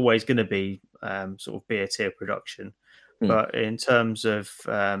 because it was always going to be sort of B tier production. But in terms of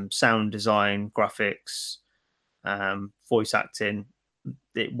sound design, graphics, voice acting,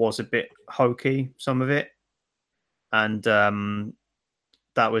 it was a bit hokey, some of it. And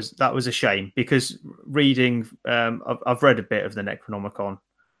that was a shame, because reading, I've read a bit of the Necronomicon,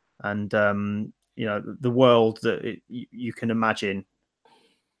 and you know, the world that you can imagine,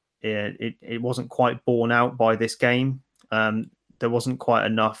 it wasn't quite borne out by this game. There wasn't quite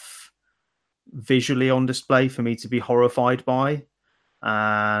enough visually on display for me to be horrified by,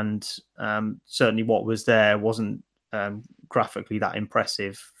 and certainly what was there wasn't graphically that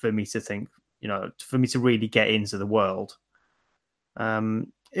impressive for me to think, you know, for me to really get into the world.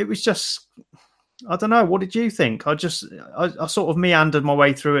 It was just, I don't know. What did you think? I sort of meandered my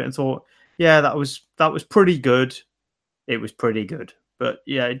way through it and thought, yeah, that was pretty good. It was pretty good, but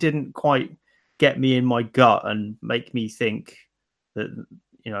yeah, it didn't quite get me in my gut and make me think that,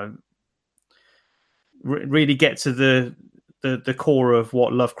 you know, really get to the core of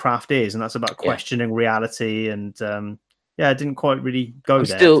what Lovecraft is, and that's about questioning reality. And it didn't quite really go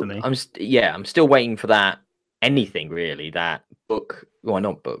for me. I'm still waiting for that. Anything really, that book, well,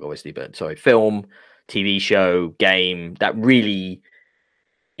 not book obviously, but sorry, film, TV show, game that really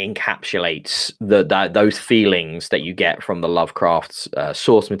encapsulates those feelings that you get from the Lovecraft's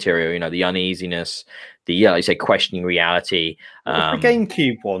source material. You know, the uneasiness, the like you say, questioning reality. The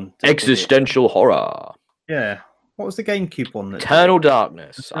GameCube one, existential horror. Yeah, what was the GameCube one? Eternal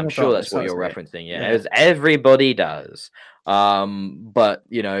Darkness. I'm sure that's what you're referencing. Yeah, everybody does. But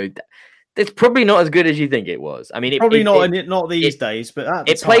you know, it's probably not as good as you think it was. I mean, not these days, but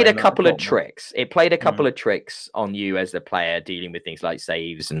it played a couple of tricks. It played a couple of tricks on you as the player, dealing with things like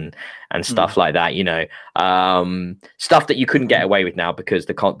saves and stuff like that. You know, stuff that you couldn't get away with now because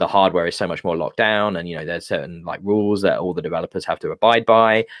the hardware is so much more locked down, and you know, there's certain like rules that all the developers have to abide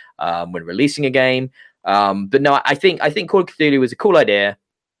by when releasing a game. But no, I think Call of Cthulhu was a cool idea,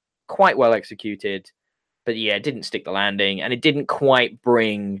 quite well executed, but yeah, it didn't stick the landing, and it didn't quite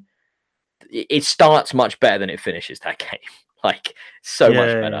bring. It starts much better than it finishes, that game. Like, so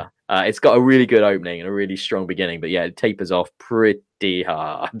much better. It's got a really good opening and a really strong beginning, but yeah, it tapers off pretty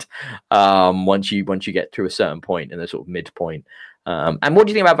hard once you get to a certain point in the sort of midpoint. And what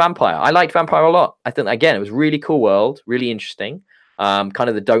do you think about Vampire? I liked Vampire a lot. I think, again, it was a really cool world, really interesting. Kind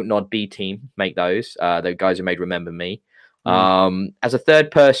of the Don't Nod B team make those. The guys who made Remember Me. As a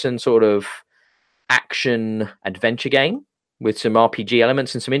third-person sort of action adventure game, with some RPG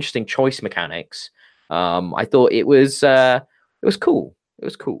elements and some interesting choice mechanics. I thought it was cool. It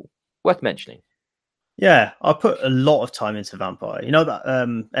was cool. Worth mentioning. Yeah, I put a lot of time into Vampire. You know that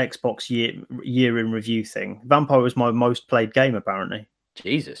Xbox year in review thing? Vampire was my most played game, apparently.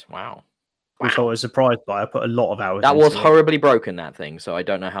 Jesus, wow. which I was surprised by. I put a lot of hours. That was horribly broken, that thing. So I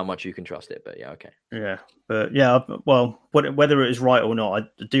don't know how much you can trust it, but yeah, okay. Yeah, but yeah, well, whether it was right or not,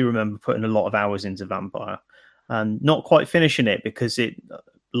 I do remember putting a lot of hours into Vampire and not quite finishing it because it,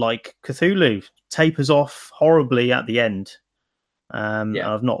 like Cthulhu, tapers off horribly at the end.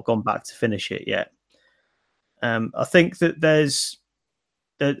 I've not gone back to finish it yet. I think that there's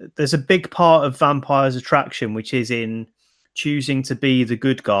a big part of Vampire's attraction, which is in choosing to be the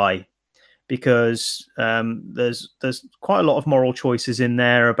good guy, because there's quite a lot of moral choices in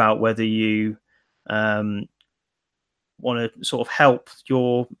there about whether you want to sort of help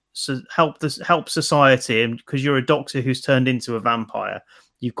society, and because you're a doctor who's turned into a vampire,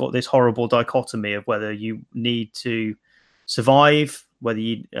 you've got this horrible dichotomy of whether you need to survive, whether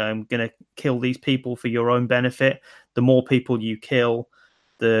you're going to kill these people for your own benefit. The more people you kill,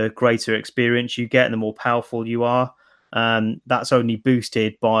 the greater experience you get and the more powerful you are. That's only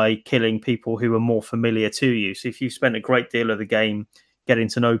boosted by killing people who are more familiar to you. So if you spent a great deal of the game getting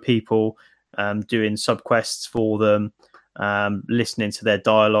to know people, doing subquests for them, listening to their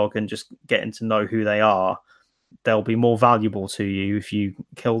dialogue and just getting to know who they are, they'll be more valuable to you if you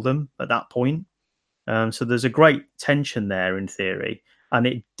kill them at that point. So there's a great tension there in theory, and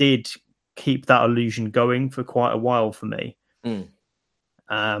it did keep that illusion going for quite a while for me.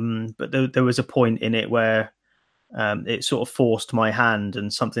 But there was a point in it where it sort of forced my hand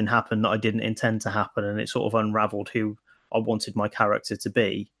and something happened that I didn't intend to happen, and it sort of unraveled who I wanted my character to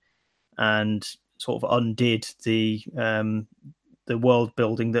be and sort of undid the world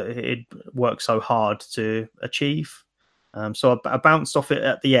building that it worked so hard to achieve. So I bounced off it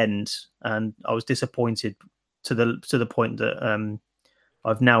at the end, and I was disappointed to the point that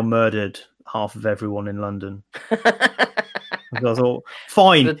I've now murdered half of everyone in London. I thought,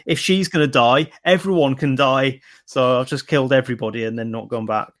 fine, if she's going to die, everyone can die. So I've just killed everybody and then not gone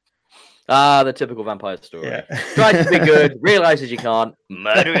back. The typical vampire story. Yeah. Try to be good, realizes you can't,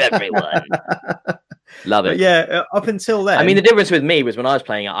 murder everyone. Love it. But yeah, up until then. I mean, the difference with me was when I was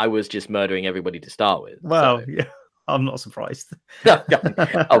playing it, I was just murdering everybody to start with. Well, yeah, I'm not surprised.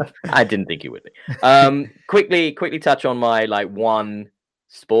 Oh, I didn't think you would be. Quickly touch on my one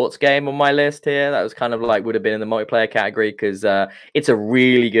sports game on my list here. That was kind of would have been in the multiplayer category because it's a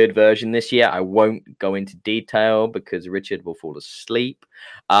really good version this year. I won't go into detail because Richard will fall asleep.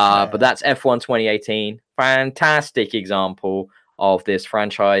 But that's F1 2018. Fantastic example of this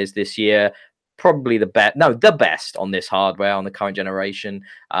franchise this year. Probably the best on this hardware on the current generation.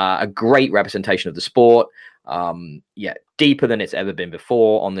 A great representation of the sport. Deeper than it's ever been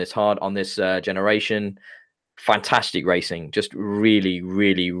before on this generation. Fantastic racing, just really,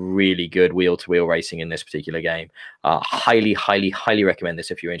 really, really good wheel-to-wheel racing in this particular game. Highly, highly, highly recommend this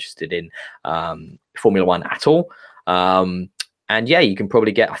if you're interested in Formula One at all. And yeah, you can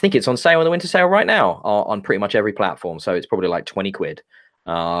probably get, I think it's on sale in the winter sale right now on pretty much every platform. So it's probably like 20 quid.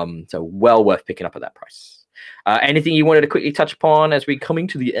 So well worth picking up at that price. Anything you wanted to quickly touch upon as we're coming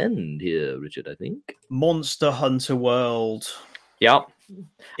to the end here, Richard, I think? Monster Hunter World. Yep.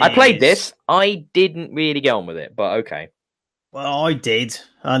 I played this. I didn't really get on with it, but okay. Well, I did.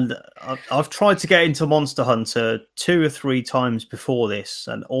 And I've tried to get into Monster Hunter 2 or 3 times before this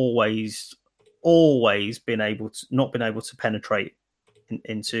and always not been able to penetrate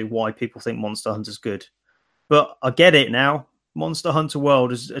into why people think Monster Hunter's good. But I get it now. Monster Hunter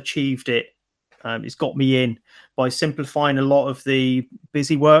World has achieved it. It's got me in by simplifying a lot of the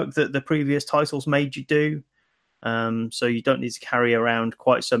busy work that the previous titles made you do. So you don't need to carry around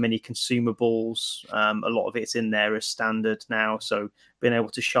quite so many consumables. A lot of it's in there as standard now. So being able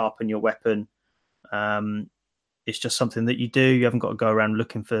to sharpen your weapon, it's just something that you do. You haven't got to go around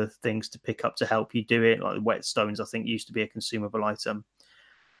looking for things to pick up to help you do it. Like whetstones, I think, used to be a consumable item.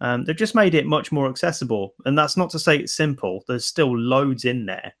 They've just made it much more accessible. And that's not to say it's simple. There's still loads in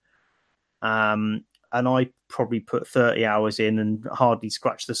there. And I probably put 30 hours in and hardly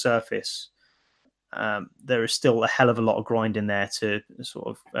scratched the surface. There is still a hell of a lot of grind in there to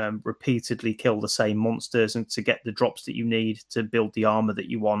sort of repeatedly kill the same monsters and to get the drops that you need to build the armor that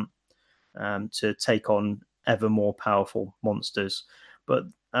you want, to take on ever more powerful monsters. But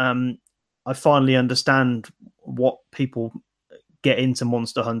I finally understand what people get into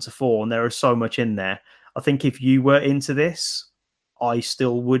Monster Hunter for, and there is so much in there. I think if you were into this, I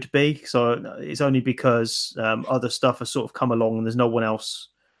still would be. So it's only because other stuff has sort of come along and there's no one else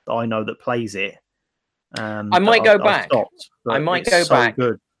that I know that plays it. I might go back. I might go back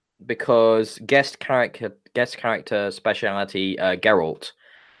because guest character speciality Geralt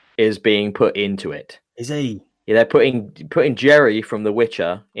is being put into it. Is he? Yeah, they're putting Jerry from The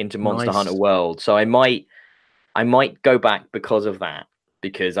Witcher into Monster Hunter World. So I might go back because of that,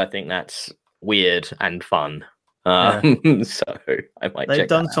 because I think that's weird and fun. So I might. They've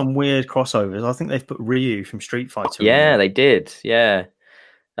done some weird crossovers. I think they've put Ryu from Street Fighter. Yeah, they did. Yeah,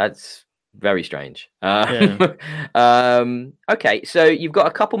 that's very strange. Okay, so you've got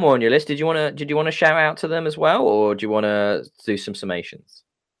a couple more on your list. Did you want to shout out to them as well, or do you want to do some summations?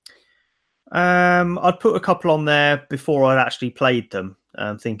 I'd put a couple on there before I'd actually played them.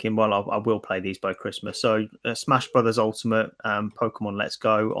 Thinking, well, I will play these by Christmas. So Smash Brothers Ultimate, Pokemon Let's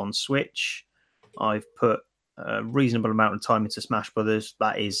Go on Switch. I've put a reasonable amount of time into Smash Brothers.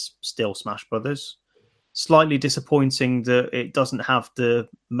 That is still Smash Brothers. Slightly disappointing that it doesn't have the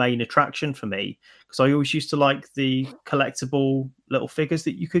main attraction for me, because I always used to like the collectible little figures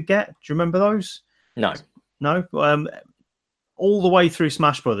that you could get. Do you remember those? No. All the way through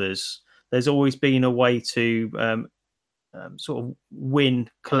Smash Brothers, there's always been a way to sort of win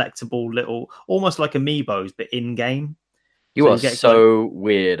collectible little, almost like amiibos, but in game. You are so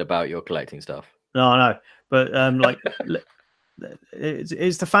weird about your collecting stuff. No, I know, but like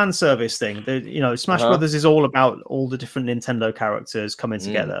it's the fan service thing. Smash Brothers is all about all the different Nintendo characters coming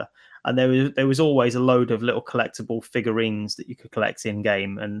together, and there was always a load of little collectible figurines that you could collect in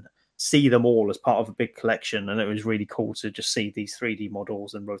game and see them all as part of a big collection, and it was really cool to just see these 3D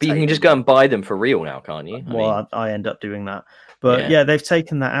models and rotate. But you can just go and buy them for real now, can't you? I end up doing that, but yeah, they've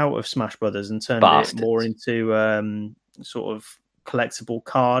taken that out of Smash Brothers and turned it more into sort of collectible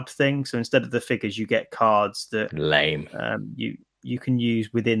card thing. So instead of the figures, you get cards that lame. You can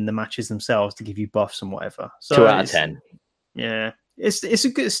use within the matches themselves to give you buffs and whatever. So 2 out of 10. Yeah, it's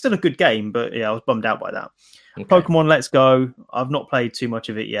still a good game, but yeah, I was bummed out by that. Okay. Pokemon Let's Go. I've not played too much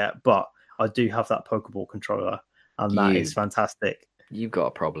of it yet, but I do have that Pokeball controller, and that is fantastic. You've got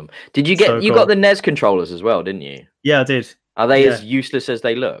a problem. Did you get? You got the NES controllers as well, didn't you? Yeah, I did. Are they as useless as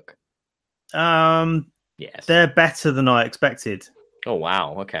they look? Yes, they're better than I expected. Oh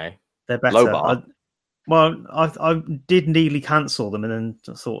wow! Okay, they're better. Low bar. I did nearly cancel them, and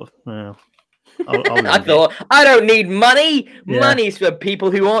then thought, well, I thought, I don't need money. Yeah. Money's for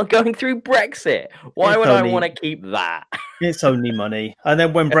people who aren't going through Brexit. Why would I want to keep that? It's only money. And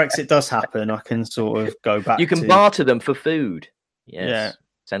then when Brexit does happen, I can sort of go back. You can barter them for food. Yes. Yeah.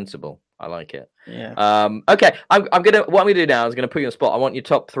 Sensible. I like it. Yeah. Okay. What I'm gonna do now is gonna put you on the spot. I want your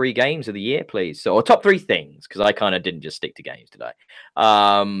top 3 games of the year, please. Or top 3 things, because I kind of didn't just stick to games today.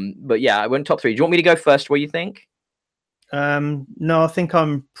 But yeah, I went top 3. Do you want me to go first? What do you think? No, I think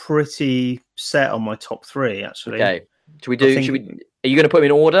I'm pretty set on my top 3, actually. Okay. Are you going to put them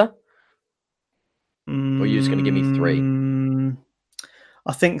in order? Or are you just going to give me 3?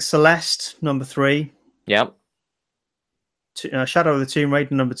 I think Celeste, number 3. Yep. Shadow of the Tomb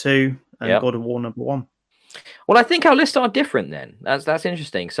Raider, number 2. And God of War, number 1. Well, I think our lists are different then. That's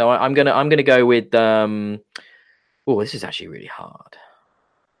interesting. So I'm gonna go with this is actually really hard.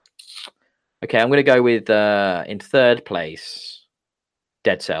 Okay, I'm going to go with, in 3rd place,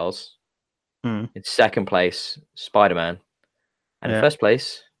 Dead Cells. In 2nd place, Spider-Man. And in 1st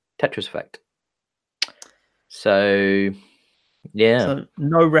place, Tetris Effect. So, yeah. So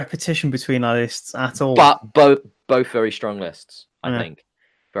no repetition between our lists at all. But both very strong lists, I think.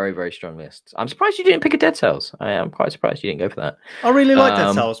 Very, very strong lists. I'm surprised you didn't pick a Dead Cells. I am quite surprised you didn't go for that. I really like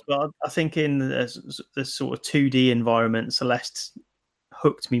Dead Cells, but I think in this sort of 2D environment, Celeste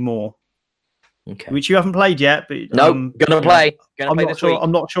hooked me more. Okay. Which you haven't played yet, but gonna play. I'm not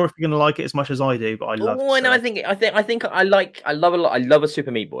sure if you're gonna like it as much as I do, but I love. Oh, no, I think I love a lot. I love a Super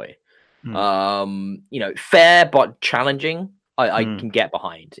Meat Boy. Fair but challenging. I can get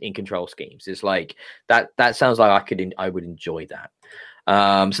behind in control schemes. It's like that. That sounds like I would enjoy that.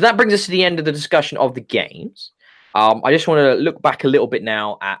 So that brings us to the end of the discussion of the games. I just want to look back a little bit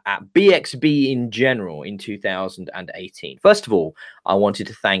now at BXB in general in 2018. First of all, I wanted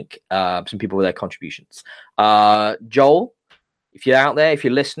to thank some people for their contributions. Joel, if you're out there, if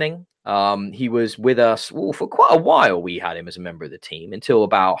you're listening, he was with us for quite a while. We had him as a member of the team until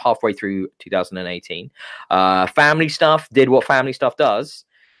about halfway through 2018. Family stuff, did what family stuff does.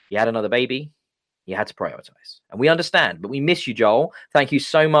 He had another baby. You had to prioritize, and we understand, but we miss you, Joel. Thank you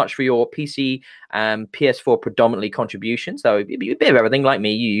so much for your PC and PS4 predominantly contributions. So a bit of everything. Like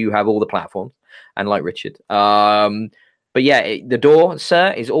me, you have all the platforms, and like Richard. But yeah, the door,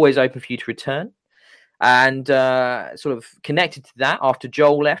 sir, is always open for you to return. And sort of connected to that, after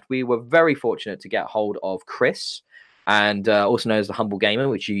Joel left, we were very fortunate to get hold of Chris, and also known as the Humble Gamer,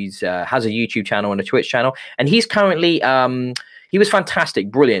 which has a YouTube channel and a Twitch channel, and he's currently. He was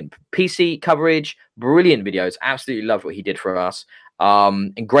fantastic, brilliant PC coverage, brilliant videos. Absolutely loved what he did for us.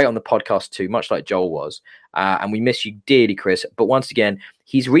 and great on the podcast too, much like Joel was. And we miss you dearly, Chris. But once again,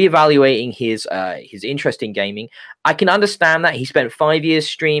 he's reevaluating his interest in gaming. I can understand that. He spent 5 years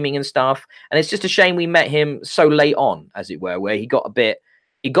streaming and stuff, and it's just a shame we met him so late on, as it were, where he got a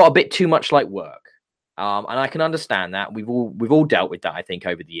bit too much like work. And I can understand that. We've all dealt with that, I think,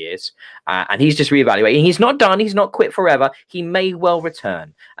 over the years. And he's just reevaluating. He's not done. He's not quit forever. He may well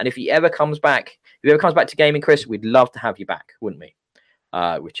return. And if he ever comes back to gaming, Chris, we'd love to have you back, wouldn't we,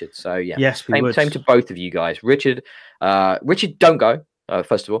 Richard? So yeah, yes, we would. Same to both of you guys. Richard, don't go.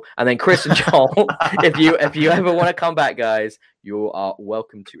 First of all, and then Chris and Joel, if you ever want to come back, guys, you are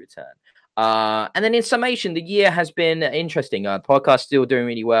welcome to return. And then in summation, the year has been interesting. Podcast still doing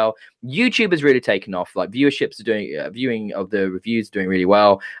really well. YouTube has really taken off. Like viewerships are doing, viewing of the reviews doing really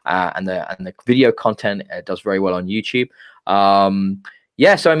well, and the video content does very well on YouTube.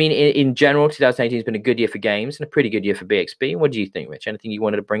 Yeah, so I mean, in general, 2018 has been a good year for games and a pretty good year for BXB. What do you think, Rich? Anything you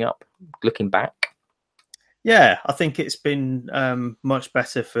wanted to bring up looking back? Yeah, I think it's been much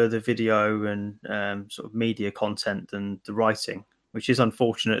better for the video and sort of media content than the writing, which is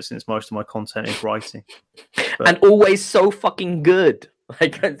unfortunate since most of my content is writing. But... and always so fucking good.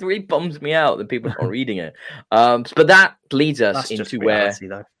 Like, it really bums me out that people aren't reading it. But that leads us into reality,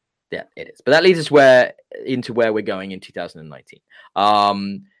 though. Yeah, it is. But that leads us into where we're going in 2019.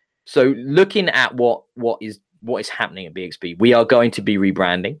 So looking at what is happening at BXB, we are going to be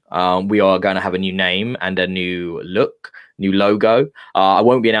rebranding. We are going to have a new name and a new look, new logo. I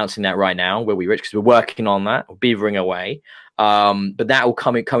won't be announcing that right now, will we, Rich? Because we're working on that, we're beavering away. But that will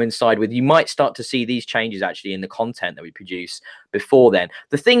coincide with, you might start to see these changes actually in the content that we produce before then.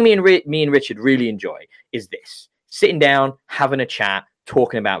 The thing me and Richard really enjoy is this: sitting down, having a chat,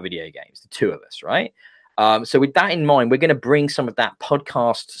 talking about video games, the two of us, right? So with that in mind, we're going to bring some of that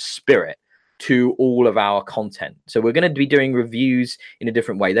podcast spirit to all of our content. So we're going to be doing reviews in a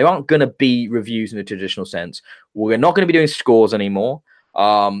different way. They aren't going to be reviews in a traditional sense. We're not going to be doing scores anymore.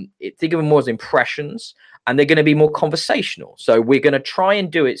 Think of them more as impressions, and they're going to be more conversational. So we're going to try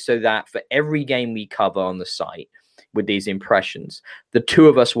and do it so that for every game we cover on the site with these impressions, the two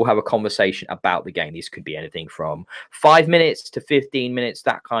of us will have a conversation about the game. These could be anything from 5 minutes to 15 minutes,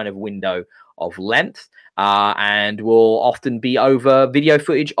 that kind of window of length. And will often be over video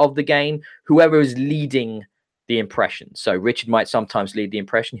footage of the game, whoever is leading the impression. So Richard might sometimes lead the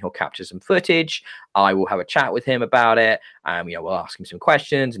impression. He'll capture some footage. I will have a chat with him about it. We'll ask him some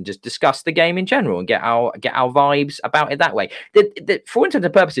questions and just discuss the game in general and get our vibes about it that way. For all intents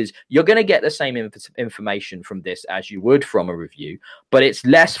and purposes, you're going to get the same information from this as you would from a review, but it's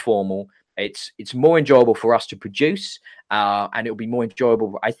less formal. It's more enjoyable for us to produce, and it'll be more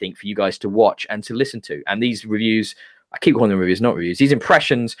enjoyable, I think, for you guys to watch and to listen to. And these reviews, I keep calling them reviews, not reviews. These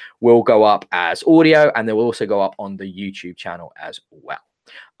impressions will go up as audio, and they will also go up on the YouTube channel as well.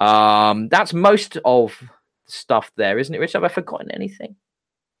 That's most of stuff there, isn't it, Rich? Have I forgotten anything?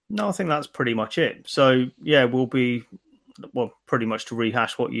 No, I think that's pretty much it. So, yeah, we'll be, pretty much to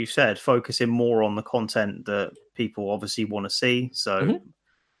rehash what you said, focusing more on the content that people obviously want to see. So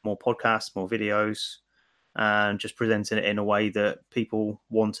more podcasts, more videos, and just presenting it in a way that people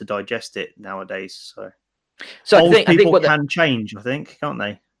want to digest it nowadays. So old people can change, I think, can't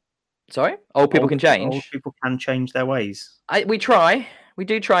they? Sorry? Old people can change? Old people can change their ways. We try. We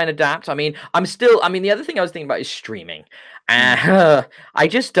do try and adapt. I mean, the other thing I was thinking about is streaming. I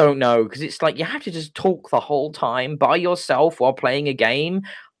just don't know, because it's like you have to just talk the whole time by yourself while playing a game.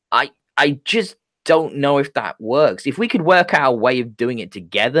 I just don't know if that works. If we could work out a way of doing it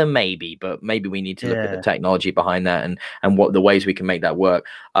together, maybe, but maybe we need to look at the technology behind that and what the ways we can make that work.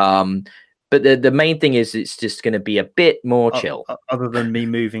 But the main thing is it's just going to be a bit more chill. Other than me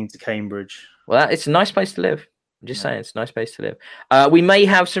moving to Cambridge. Well, it's a nice place to live. I'm just saying, it's a nice place to live. We may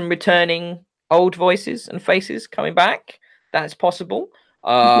have some returning old voices and faces coming back. That's possible.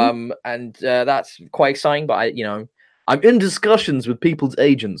 And that's quite exciting. But I'm in discussions with people's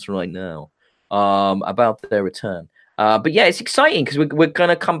agents right now about their return. But yeah, it's exciting because we're going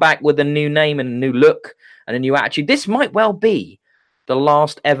to come back with a new name and a new look and a new attitude. This might well be the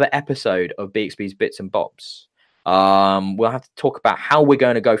last ever episode of BXB's Bits and Bobs. We'll have to talk about how we're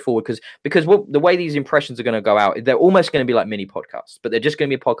going to go forward because the way these impressions are going to go out, they're almost going to be like mini podcasts, but they're just going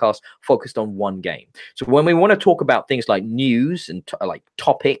to be a podcast focused on one game. So when we want to talk about things like news and like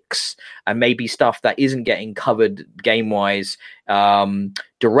topics and maybe stuff that isn't getting covered game-wise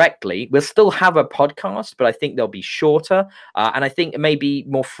directly, we'll still have a podcast, but I think they'll be shorter and I think it may be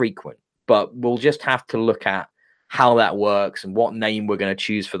more frequent, but we'll just have to look at how that works and what name we're going to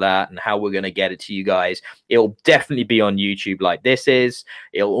choose for that and how we're going to get it to you guys. It'll definitely be on YouTube like this is.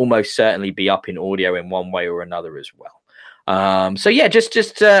 It'll almost certainly be up in audio in one way or another as well. So yeah,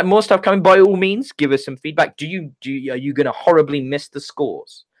 just more stuff coming. By all means, give us some feedback. Are you going to horribly miss the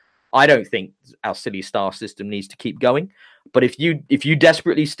scores? I don't think our silly star system needs to keep going, but if you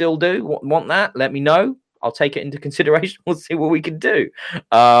desperately still do want that, let me know. I'll take it into consideration. We'll see what we can do.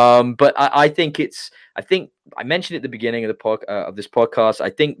 But I think I mentioned at the beginning of this podcast. I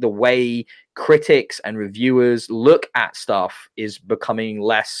think the way critics and reviewers look at stuff is becoming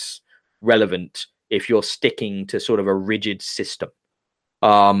less relevant if you're sticking to sort of a rigid system.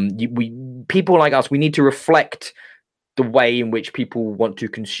 People like us, we need to reflect the way in which people want to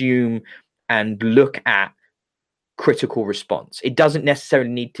consume and look at critical response. It doesn't necessarily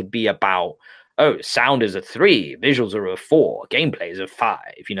need to be about, oh, sound is a 3, visuals are a 4, gameplay is a 5.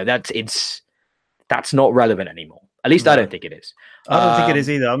 That's not relevant anymore. At least I don't think it is. I don't think it is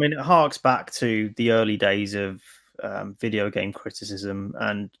either. I mean, it harks back to the early days of video game criticism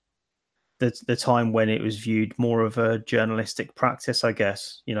and the time when it was viewed more of a journalistic practice, I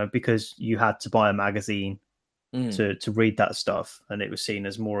guess, because you had to buy a magazine to read that stuff, and it was seen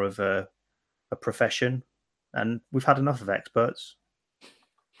as more of a profession. And we've had enough of experts.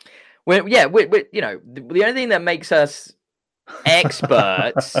 Well, yeah, the only thing that makes us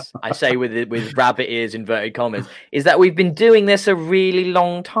experts, I say with rabbit ears inverted commas, is that we've been doing this a really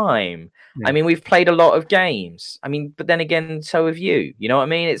long time. Yeah. I mean, we've played a lot of games. I mean, but then again, so have you. You know what I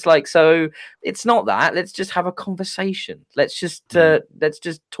mean? It's like, so it's not that. Let's just have a conversation. Let's just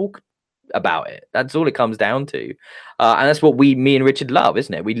talk about it. That's all it comes down to, and that's what me and Richard love,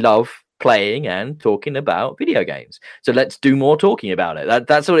 isn't it? We love playing and talking about video games. So let's do more talking about it.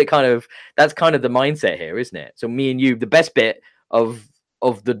 That's kind of the mindset here, isn't it? So me and you, the best bit of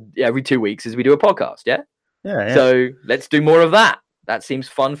the every 2 weeks is we do a podcast. Yeah. So let's do more of that. That seems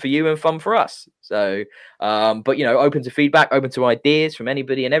fun for you and fun for us. So, but open to feedback, open to ideas from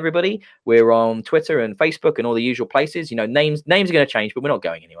anybody and everybody. We're on Twitter and Facebook and all the usual places. Names are going to change, but we're not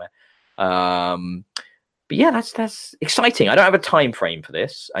going anywhere. But yeah, that's exciting. I don't have a time frame for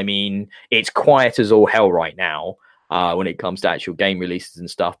this. I mean, it's quiet as all hell right now when it comes to actual game releases and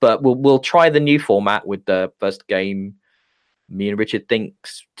stuff. But we'll try the new format with the first game me and Richard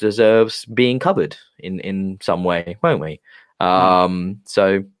thinks deserves being covered in some way, won't we?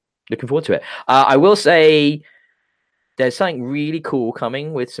 So looking forward to it. I will say there's something really cool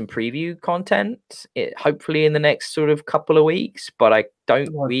coming with some preview content, hopefully in the next sort of couple of weeks, but I don't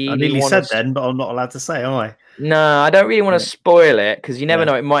really I nearly said then, but I'm not allowed to say, am I? No, I don't really want to spoil it because you never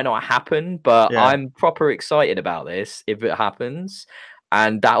know, it might not happen, but I'm proper excited about this if it happens,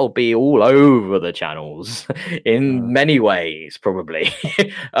 and that'll be all over the channels in many ways, probably.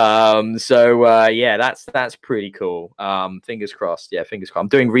 Yeah, that's pretty cool. Fingers crossed. Yeah, fingers crossed. I'm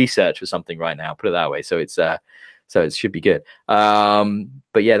doing research for something right now, put it that way, so it should be good.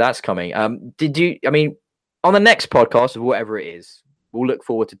 But yeah, that's coming. On the next podcast of whatever it is, we'll look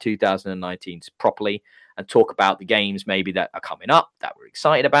forward to 2019 properly and talk about the games maybe that are coming up that we're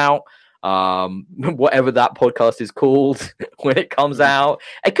excited about. Whatever that podcast is called when it comes out.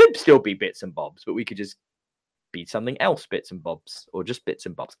 It could still be Bits and Bobs, but we could just be something else, Bits and Bobs, or just Bits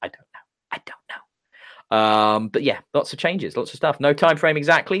and Bobs. I don't know. But yeah, lots of changes, lots of stuff. No time frame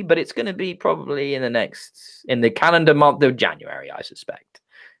exactly, but it's going to be probably in the calendar month of January, I suspect.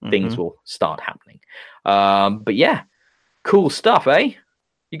 Things will start happening. But yeah, cool stuff, eh?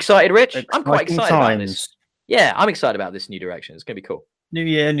 You excited, Rich? I'm quite excited about this. Yeah, I'm excited about this new direction. It's going to be cool. New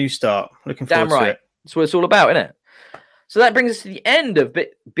year, new start. Looking forward to it. That's what it's all about, isn't it? So that brings us to the end of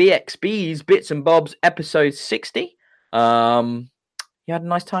BXB's Bits and Bobs episode 60. You had a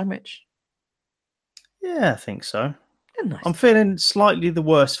nice time, Rich? Yeah, I think so. Nice. I'm feeling slightly the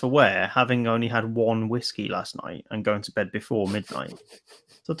worse for wear, having only had one whiskey last night and going to bed before midnight.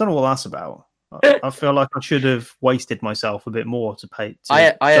 So I don't know what that's about. I feel like I should have wasted myself a bit more to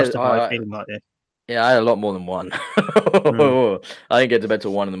justify feeling like this. Yeah, I had a lot more than one. I didn't get to bed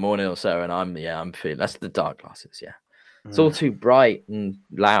till 1 in the morning or so, and I'm feeling that's the dark glasses. Yeah, it's all too bright and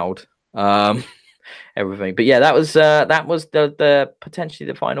loud. Everything, but yeah, that was the potentially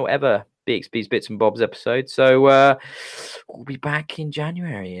the final ever BXB's Bits and Bobs episode. So we'll be back in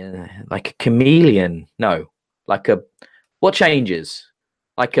January, like a chameleon. No, what changes?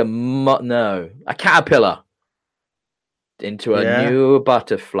 Like a caterpillar into a new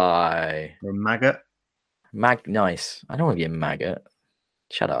butterfly. A maggot. Nice. I don't want to be a maggot.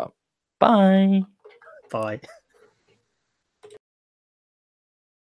 Shut up. Bye. Bye.